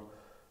something,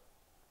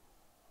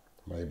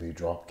 maybe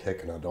drop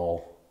kicking a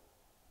doll.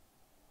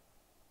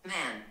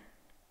 Man.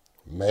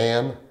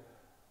 Man?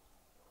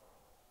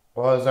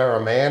 Well, is there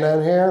a man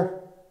in here?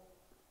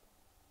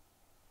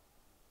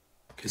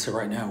 Okay, so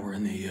right now we're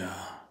in the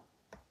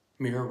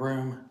mirror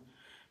room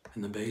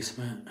in the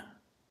basement.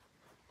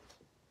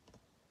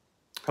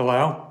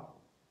 Hello?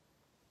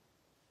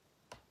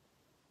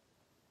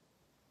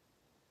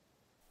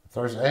 If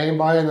there's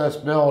anybody in this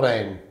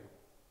building,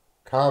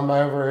 come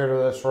over here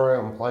to this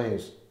room,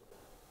 please.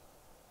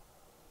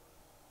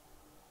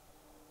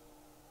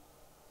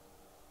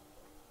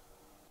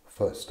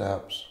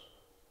 Footsteps.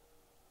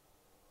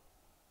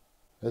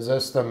 Is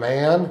this the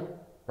man?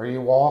 Are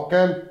you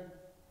walking?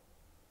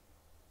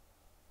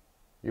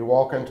 You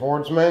walking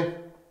towards me?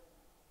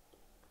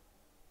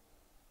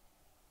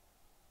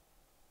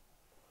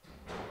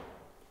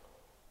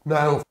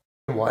 No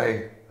f***ing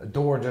way. A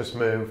door just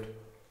moved.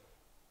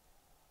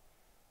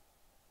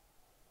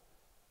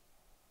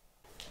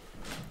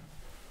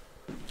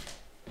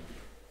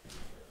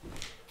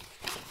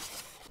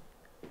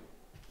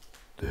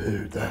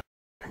 Dude, that's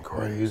f***ing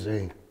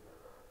crazy.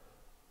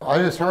 I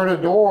just heard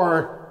a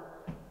door.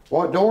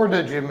 What door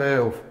did you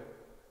move?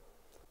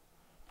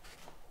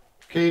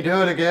 Can you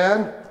do it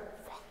again?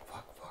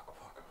 Fuck.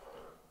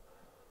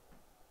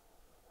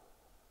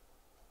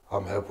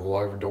 I'm hoping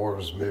whatever door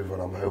was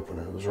moving, I'm hoping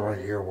it was right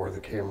here where the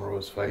camera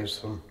was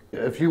facing.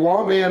 If you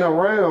want me in a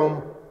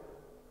room,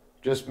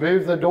 just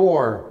move the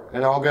door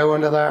and I'll go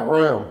into that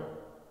room.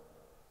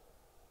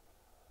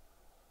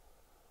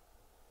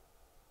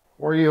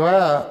 Where you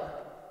at?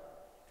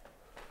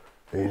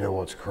 You know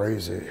what's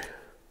crazy?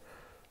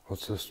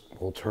 Let's just,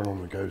 we'll turn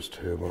on the ghost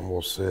tube and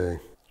we'll see.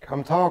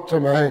 Come talk to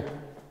me. I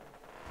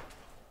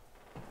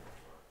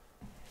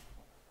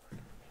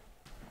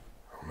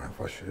don't know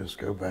if I should just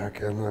go back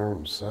in there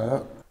and sit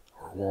or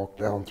walk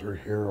down through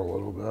here a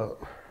little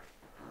bit.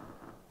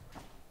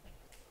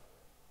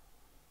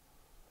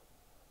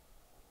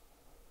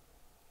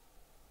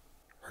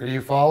 Are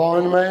you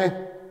following me?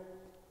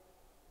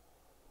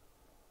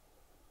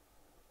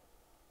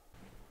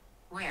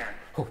 Where?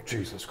 Oh,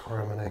 Jesus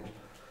criminy.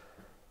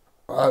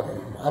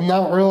 I'm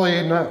not really,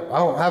 I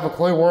don't have a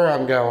clue where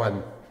I'm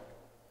going.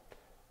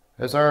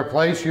 Is there a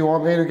place you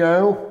want me to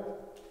go?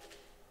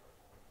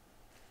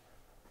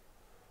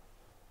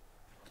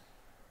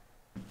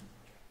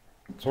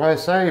 That's what I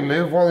say,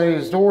 move one of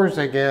these doors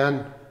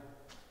again.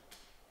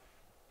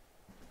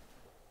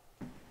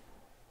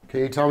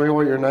 Can you tell me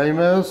what your name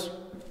is?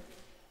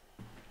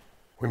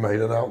 We made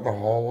it out in the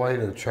hallway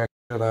to check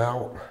it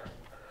out.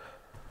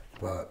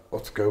 But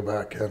let's go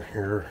back in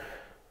here.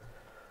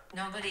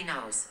 Nobody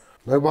knows.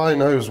 Nobody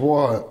knows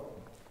what?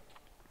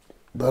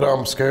 That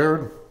I'm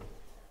scared?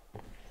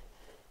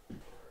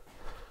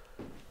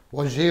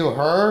 Was you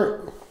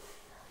hurt?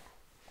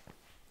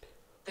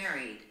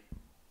 Buried.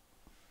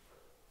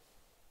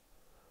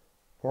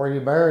 Where are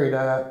you buried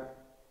at?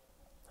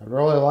 I'd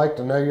really like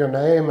to know your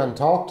name and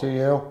talk to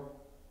you.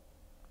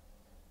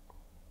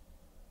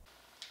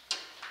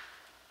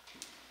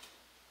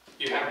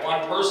 You have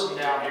one person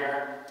down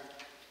here.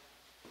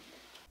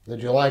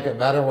 Did you like it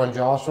better when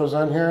Josh was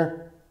in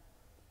here?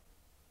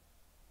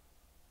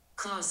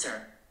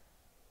 Closer.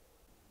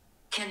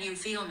 Can you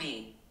feel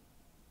me?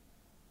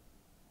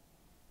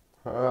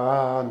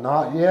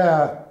 Not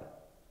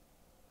yet.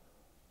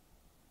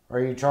 Are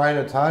you trying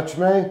to touch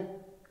me?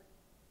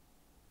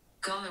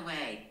 Go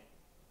away.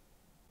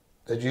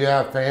 Did you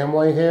have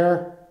family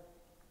here?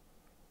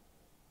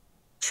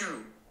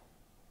 True.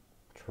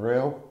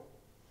 True.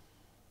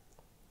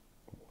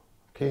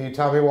 Can you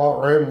tell me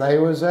what room they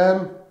was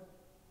in?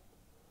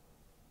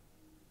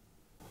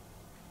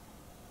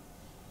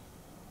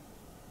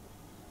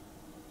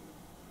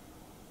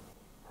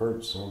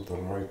 Heard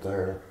something right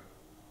there.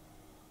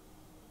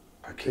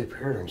 I keep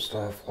hearing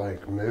stuff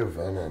like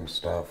moving and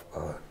stuff,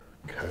 but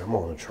okay, I'm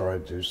gonna try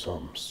to do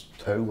something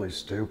totally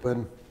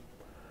stupid.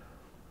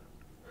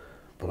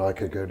 But I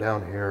could go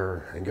down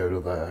here and go to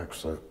the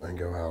exit and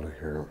go out of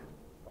here.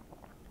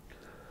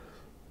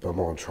 But I'm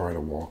gonna try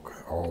to walk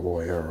all the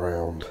way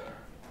around.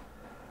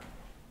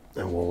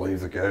 And we'll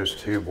leave the ghost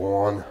tube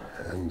on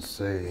and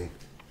see.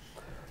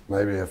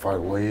 Maybe if I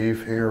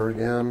leave here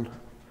again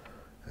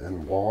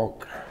and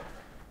walk,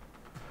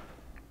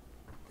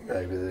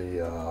 maybe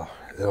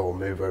it'll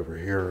move over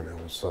here and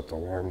it'll set the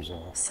alarms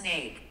off.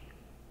 Snake.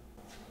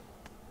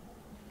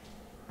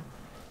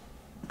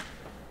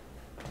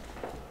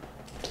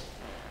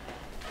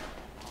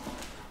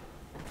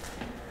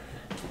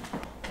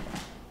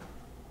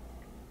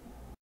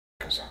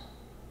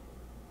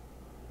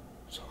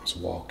 Something's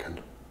walking.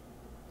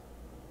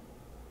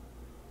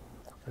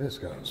 I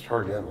just gotta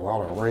start getting a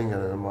lot of ringing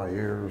in my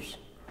ears.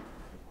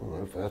 I don't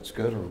know if that's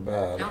good or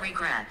bad. No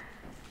regret.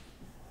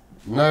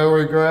 No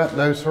regret,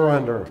 no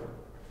surrender.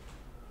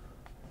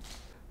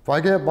 If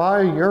I get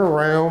by your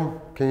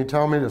room, can you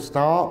tell me to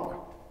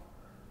stop?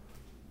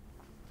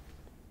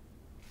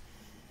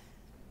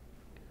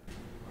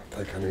 I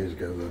think I need to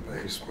go to the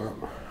basement.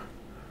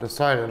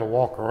 Decided to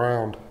walk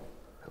around.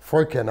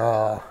 Freaking,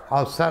 I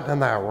was sitting in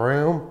that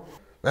room.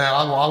 Man,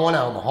 I went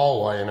out in the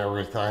hallway and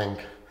everything,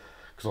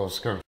 because I was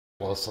scared.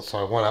 So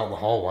I went out in the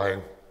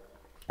hallway,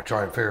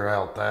 try and figure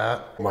out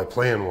that. My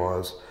plan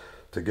was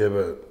to give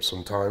it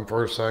some time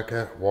for a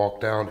second, walk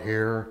down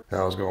here,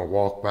 and I was gonna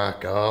walk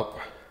back up,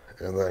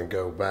 and then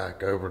go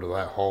back over to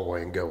that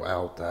hallway and go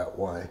out that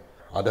way.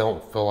 I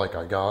don't feel like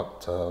I got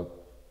to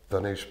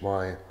finish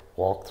my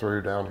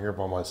walkthrough down here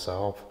by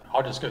myself.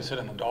 I'll just go sit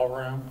in the doll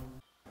room.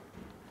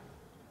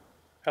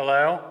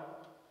 Hello?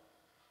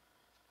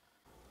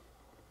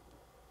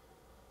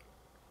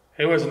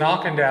 Who was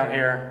knocking down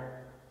here?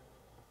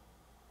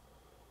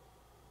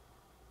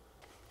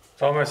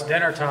 It's almost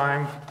dinner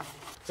time.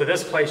 So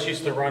this place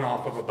used to run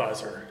off of a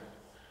buzzer.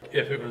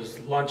 If it was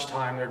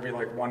lunchtime, there'd be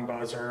like one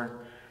buzzer.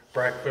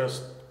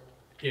 Breakfast,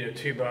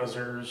 2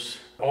 buzzers.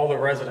 All the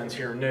residents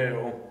here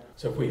knew.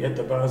 So if we hit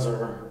the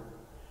buzzer,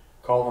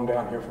 call them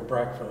down here for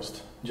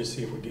breakfast, just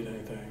see if we get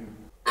anything.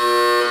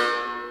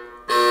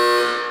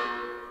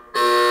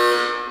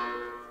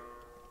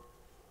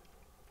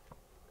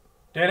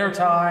 Dinner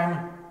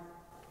time.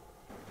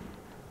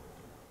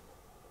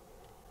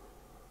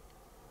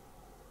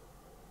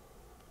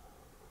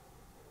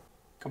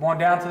 Come on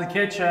down to the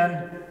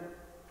kitchen.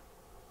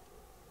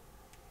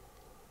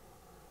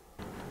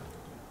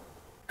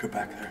 Go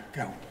back there,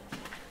 go.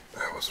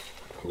 That was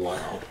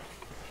loud.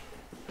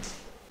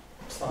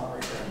 Stop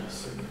right there and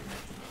just sit.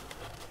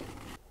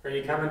 Are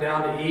you coming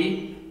down to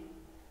eat?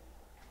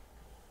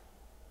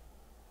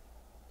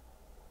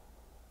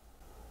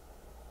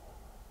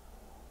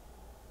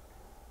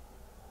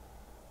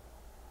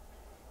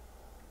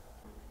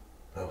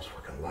 That was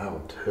freaking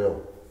loud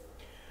too.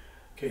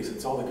 Okay,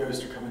 since all the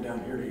ghosts are coming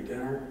down here to eat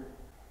dinner,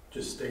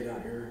 just stay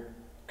down here,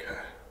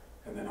 Okay.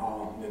 and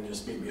then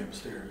just meet me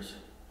upstairs.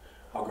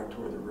 I'll go to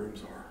where the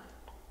rooms are.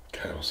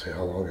 Okay, I'll see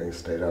how long I can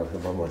stay down here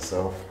by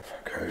myself.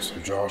 Okay, so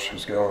Josh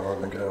is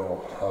going to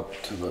go up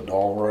to the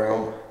doll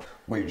room.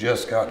 We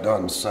just got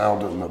done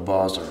sounding the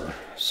buzzer.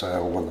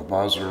 So when the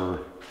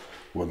buzzer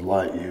would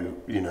let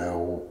you,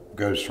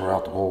 goes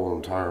throughout the whole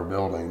entire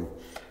building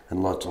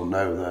and lets them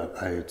know that,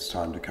 hey, it's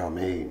time to come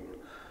eat.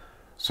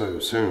 So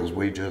as soon as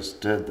we just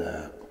did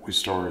that, we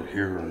started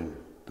hearing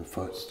the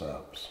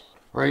footsteps.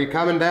 Are you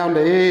coming down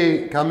to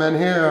eat? Come in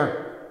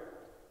here.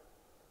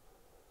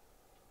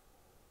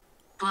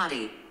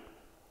 Bloody.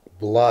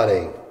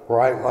 Bloody.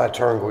 Right when I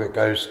turn the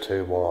ghost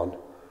tube on.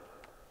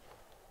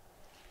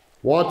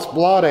 What's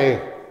bloody?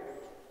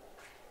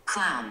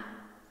 Clown.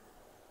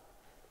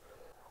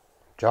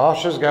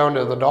 Josh is going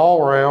to the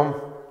doll room.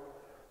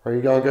 Are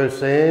you gonna go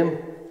see him?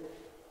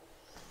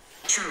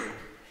 True.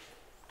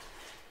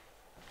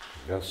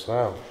 Guess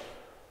so.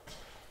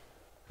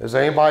 Is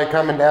anybody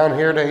coming down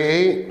here to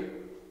eat?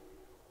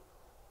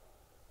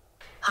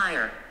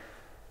 Higher.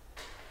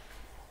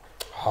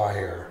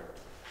 Higher.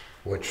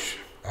 Which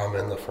I'm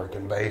in the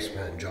freaking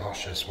basement and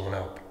Josh just went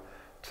up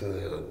to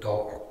the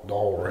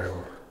doll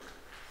room.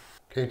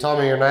 Can you tell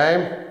me your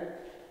name?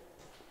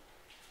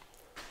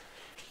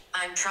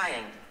 I'm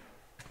trying.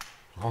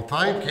 Oh,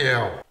 thank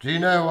you. Do you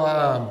know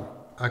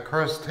a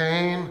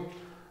Christine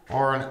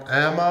or an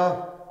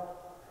Emma?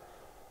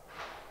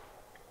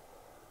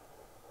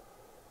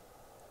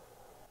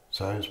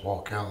 So I just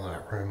walk out of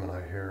that room and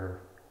I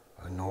hear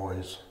a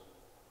noise.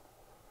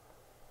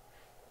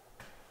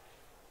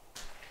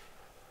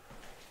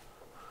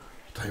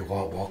 Tell you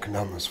what, walking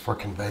down this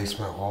freaking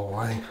basement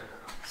hallway,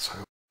 it's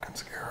so fucking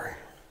scary.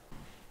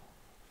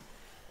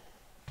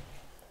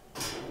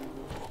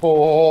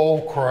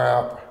 Oh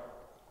crap.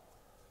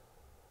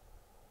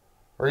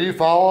 Are you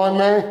following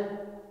me?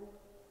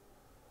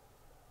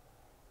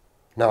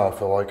 Now I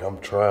feel like I'm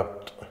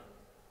trapped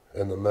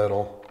in the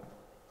middle.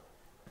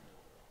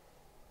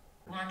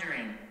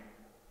 Wandering.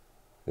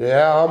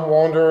 Yeah, I'm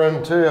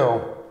wandering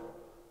too.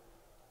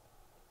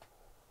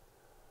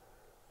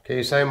 Can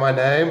you say my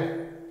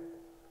name?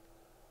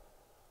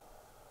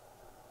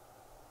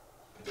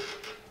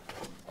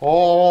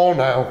 Oh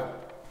no.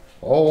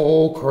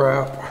 Oh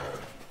crap.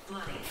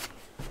 Bloody.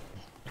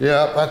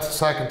 Yeah, that's the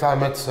second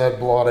time it said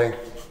bloody.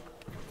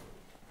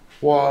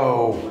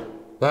 Whoa,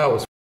 that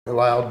was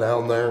loud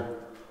down there.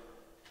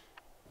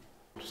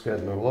 Just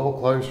getting a little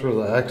closer to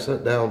the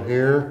exit down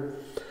here.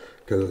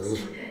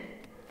 Cause,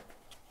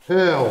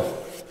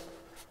 hell,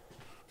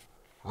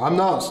 I'm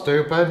not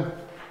stupid.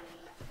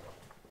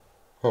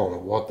 I don't know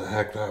what the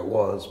heck that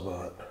was,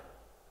 but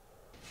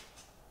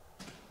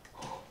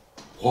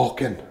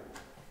walking.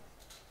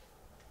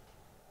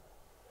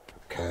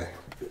 Okay.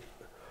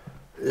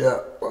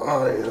 Yeah,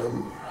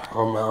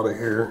 I'm out of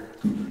here.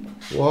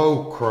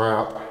 Whoa,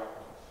 crap.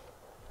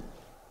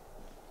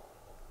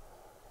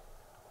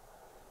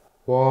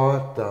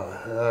 What the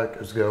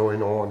heck is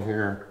going on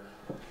here?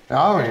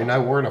 I don't even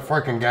know where to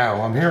freaking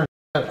go. I'm hearing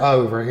shit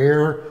over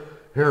here,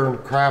 hearing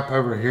crap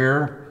over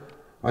here.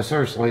 I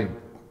seriously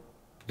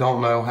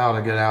don't know how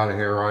to get out of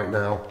here right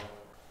now.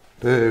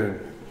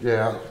 Dude,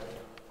 yeah.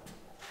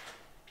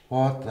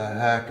 What the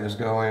heck is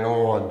going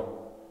on?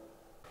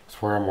 I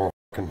swear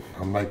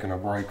I'm making a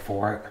break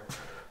for it.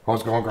 I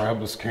was gonna grab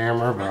this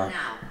camera, but Run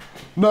now.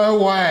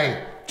 no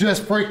way!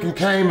 Just freaking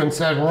came and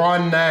said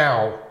run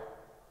now.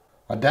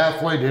 I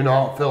definitely do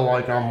not feel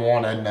like I'm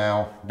wanted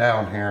now,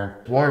 down here.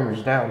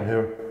 Whoever's down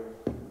here.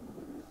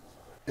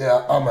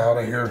 Yeah, I'm out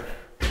of here.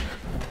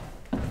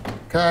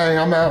 Okay,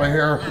 I'm out of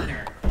here.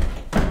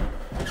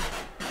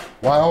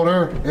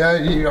 Louder. Louder?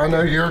 Yeah, I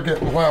know you're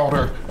getting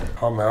louder.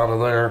 I'm out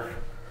of there.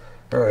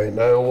 There ain't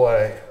no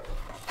way.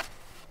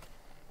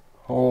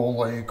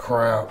 Holy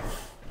crap.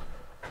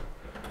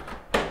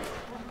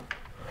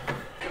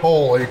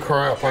 Holy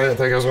crap, I didn't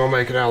think I was gonna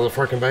make it out of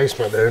the freaking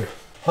basement, dude.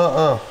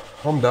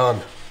 I'm done.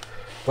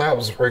 That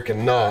was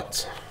freaking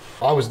nuts.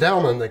 I was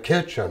down in the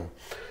kitchen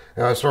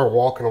and I started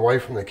walking away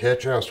from the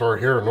kitchen. I started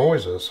hearing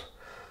noises.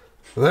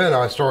 Then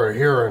I started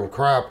hearing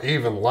crap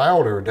even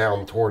louder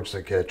down towards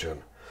the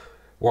kitchen.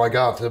 When I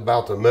got to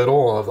about the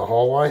middle of the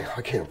hallway,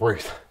 I can't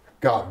breathe.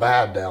 Got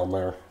bad down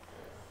there.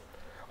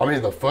 I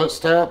mean, the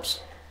footsteps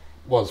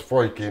was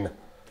freaking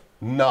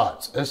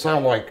nuts. It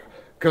sounded like,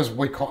 because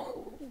we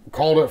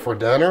called it for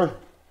dinner.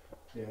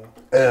 Yeah.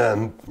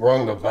 And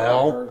rung the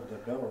bell. Heard the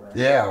bell ring.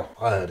 Yeah,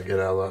 I had to get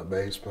out of that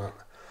basement.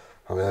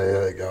 I mean,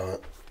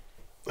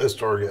 it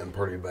started getting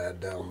pretty bad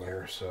down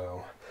there,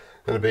 so.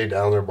 And to be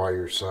down there by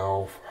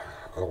yourself,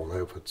 I don't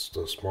know if it's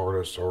the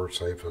smartest or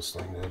safest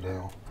thing to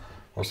do.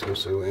 Let's go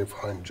see if we can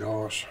find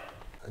Josh.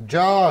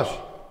 Josh!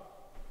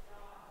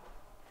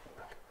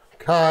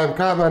 Okay, I'm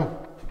coming.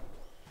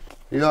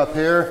 You up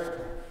here?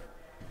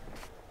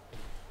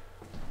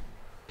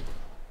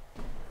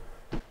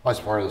 I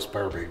swear this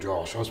better be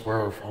Josh. I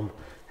swear if I'm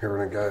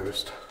hearing a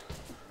ghost.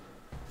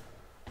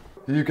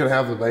 You can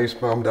have the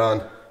basement, I'm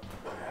done.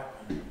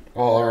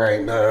 All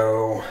right,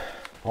 no.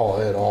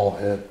 It all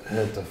hit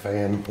the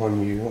fan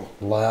when you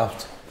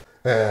left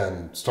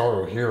and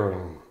started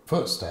hearing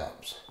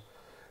footsteps.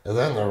 And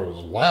then there was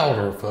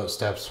louder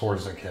footsteps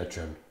towards the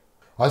kitchen.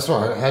 I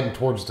started heading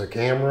towards the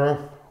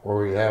camera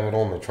where we have it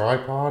on the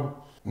tripod.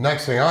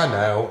 Next thing I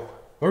know,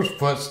 there's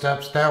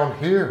footsteps down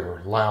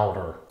here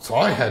louder. So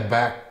I head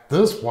back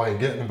this way,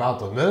 getting about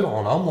the middle,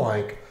 and I'm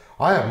like,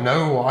 I have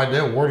no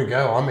idea where to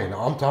go. I mean,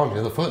 I'm telling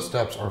you, the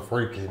footsteps are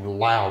freaking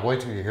loud.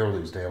 Wait till you hear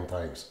these damn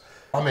things.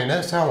 I mean,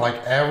 it sounded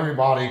like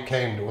everybody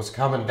was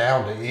coming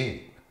down to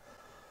eat.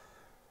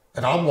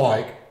 And I'm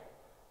like,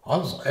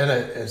 and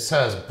it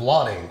says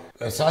bloody.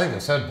 I think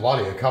it said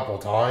bloody a couple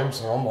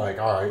times, and I'm like,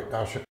 all right,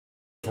 now shit's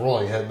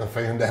really hitting the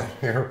fan down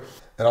here.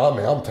 And I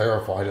mean, I'm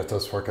terrified at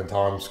this freaking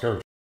time. I'm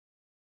scared.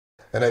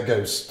 and it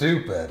goes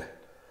stupid.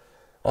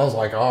 I was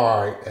like,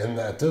 all right. And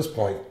at this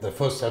point, the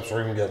footsteps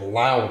are even getting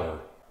louder.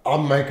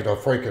 I'm making a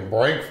freaking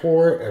break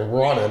for it and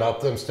running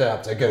up them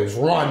steps. It goes,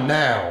 run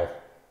now.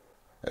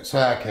 So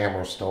that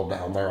camera's still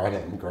down there. I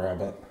didn't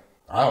grab it.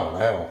 I don't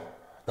know.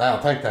 I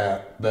think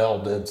that bell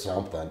did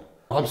something.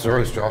 I'm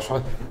serious, Josh.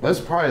 This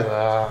is probably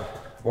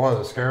one of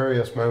the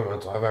scariest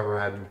moments I've ever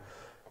had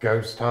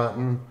ghost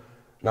hunting.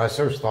 And I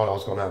seriously thought I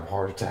was going to have a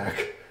heart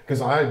attack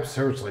because I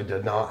seriously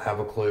did not have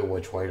a clue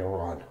which way to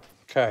run.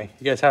 Okay,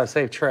 you guys have a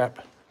safe trip.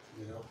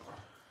 Yep.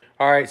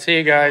 All right, see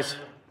you guys.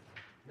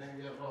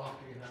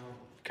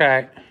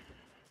 Okay.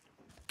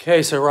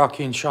 Okay, so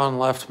Rocky and Sean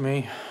left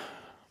me.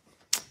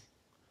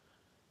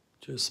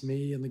 Just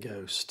me and the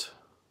ghost.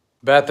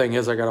 Bad thing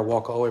is I gotta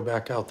walk all the way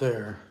back out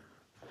there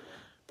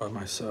by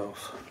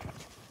myself.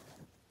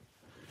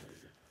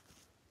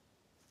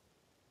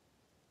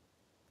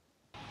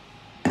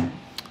 I'm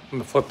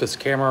gonna flip this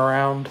camera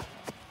around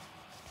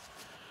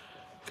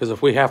because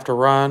if we have to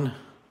run,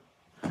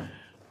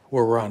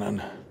 we're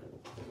running.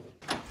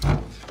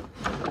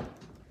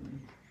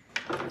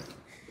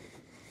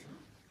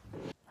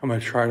 I'm gonna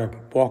try to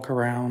walk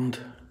around.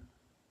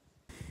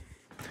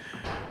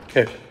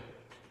 Okay.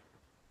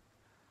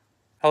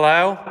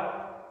 Hello?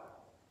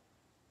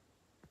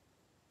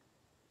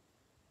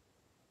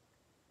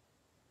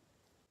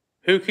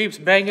 Who keeps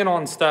banging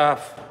on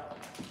stuff?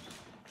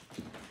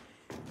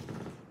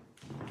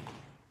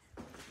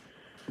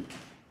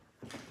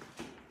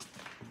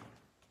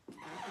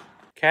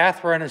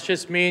 Catherine, it's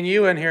just me and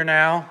you in here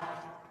now.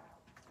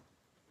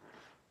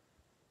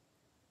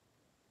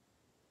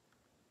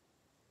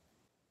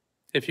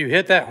 If you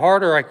hit that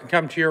harder, I can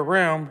come to your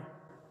room.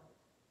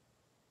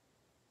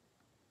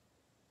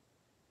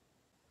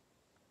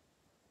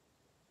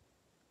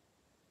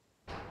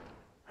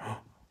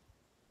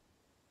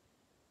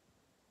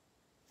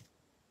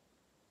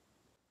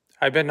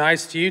 I've been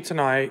nice to you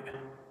tonight.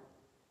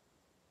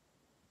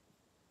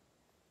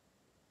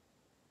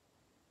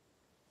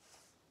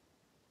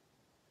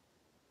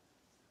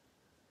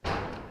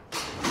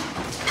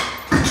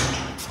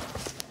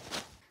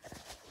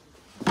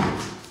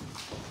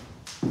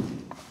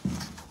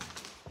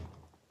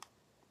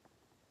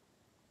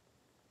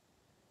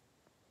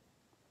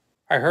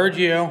 I heard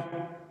you.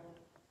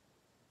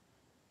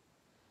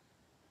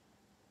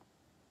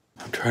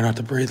 I'm trying not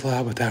to breathe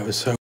loud, but that was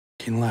so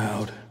fucking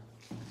loud.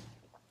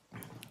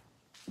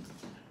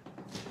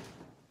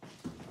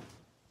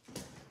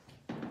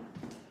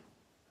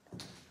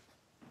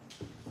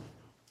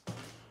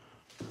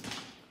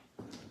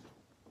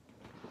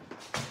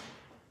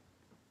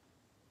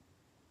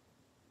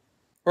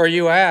 Where are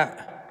you at?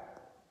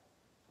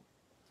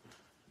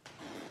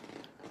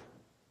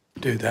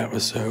 Dude, that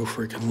was so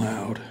freaking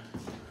loud.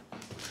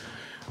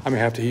 I'm gonna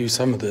have to use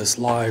some of this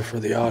live for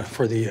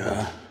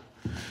the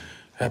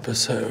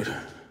episode.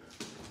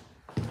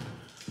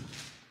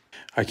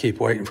 I keep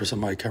waiting for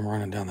somebody to come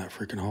running down that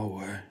freaking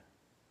hallway.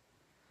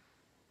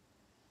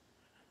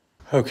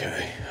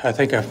 Okay, I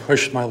think I've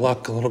pushed my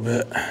luck a little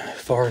bit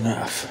far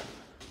enough.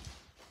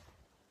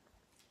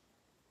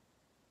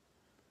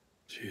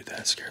 Dude,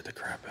 that scared the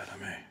crap out of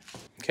me.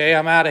 Okay,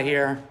 I'm out of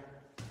here.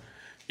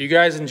 You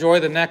guys enjoy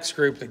the next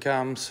group that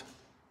comes.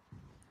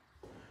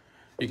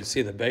 You can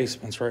see the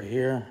basements right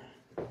here.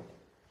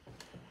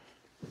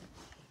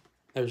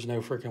 There's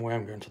no freaking way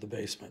I'm going to the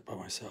basement by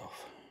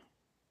myself.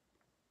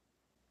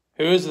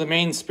 Who is the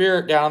mean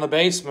spirit down in the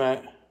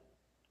basement?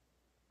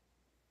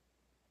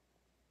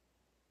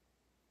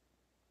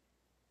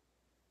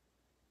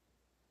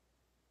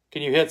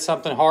 Can you hit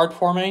something hard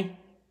for me?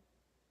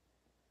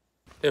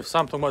 If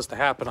something was to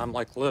happen, I'm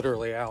like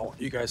literally out.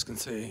 You guys can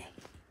see.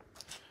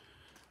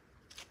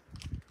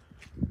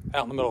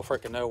 Out in the middle of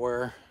freaking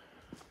nowhere.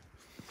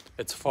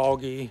 It's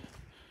foggy.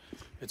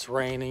 It's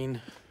raining.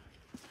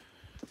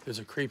 There's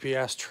a creepy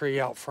ass tree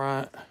out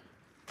front.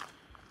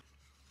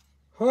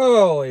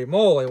 Holy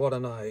moly, what a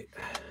night.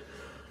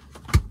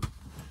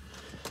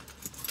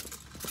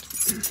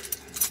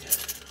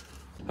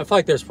 I feel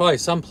like there's probably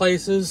some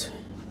places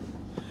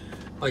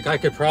like I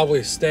could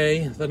probably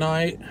stay the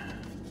night.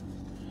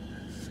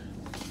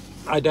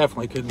 I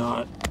definitely could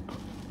not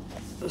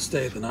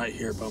stay the night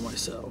here by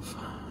myself.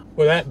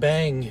 With that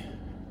bang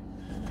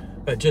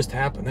that just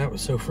happened, that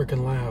was so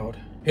freaking loud.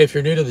 If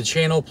you're new to the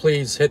channel,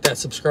 please hit that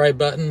subscribe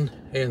button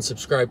and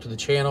subscribe to the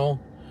channel.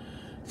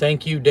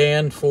 Thank you,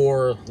 Dan,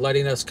 for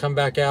letting us come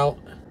back out.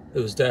 It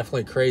was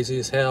definitely crazy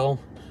as hell.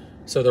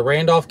 So the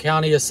Randolph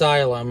County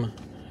Asylum,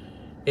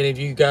 any of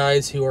you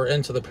guys who are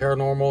into the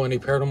paranormal, any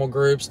paranormal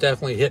groups,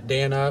 definitely hit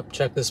Dan up,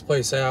 check this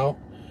place out.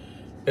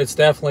 It's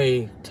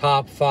definitely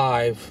top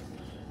 5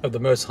 of the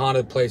most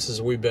haunted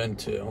places we've been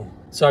to.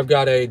 So I've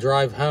got a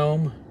drive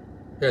home.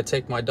 I gotta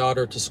take my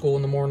daughter to school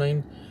in the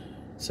morning.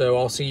 So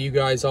I'll see you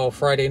guys all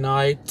Friday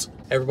night.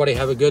 Everybody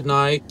have a good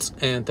night,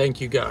 and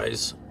thank you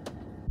guys.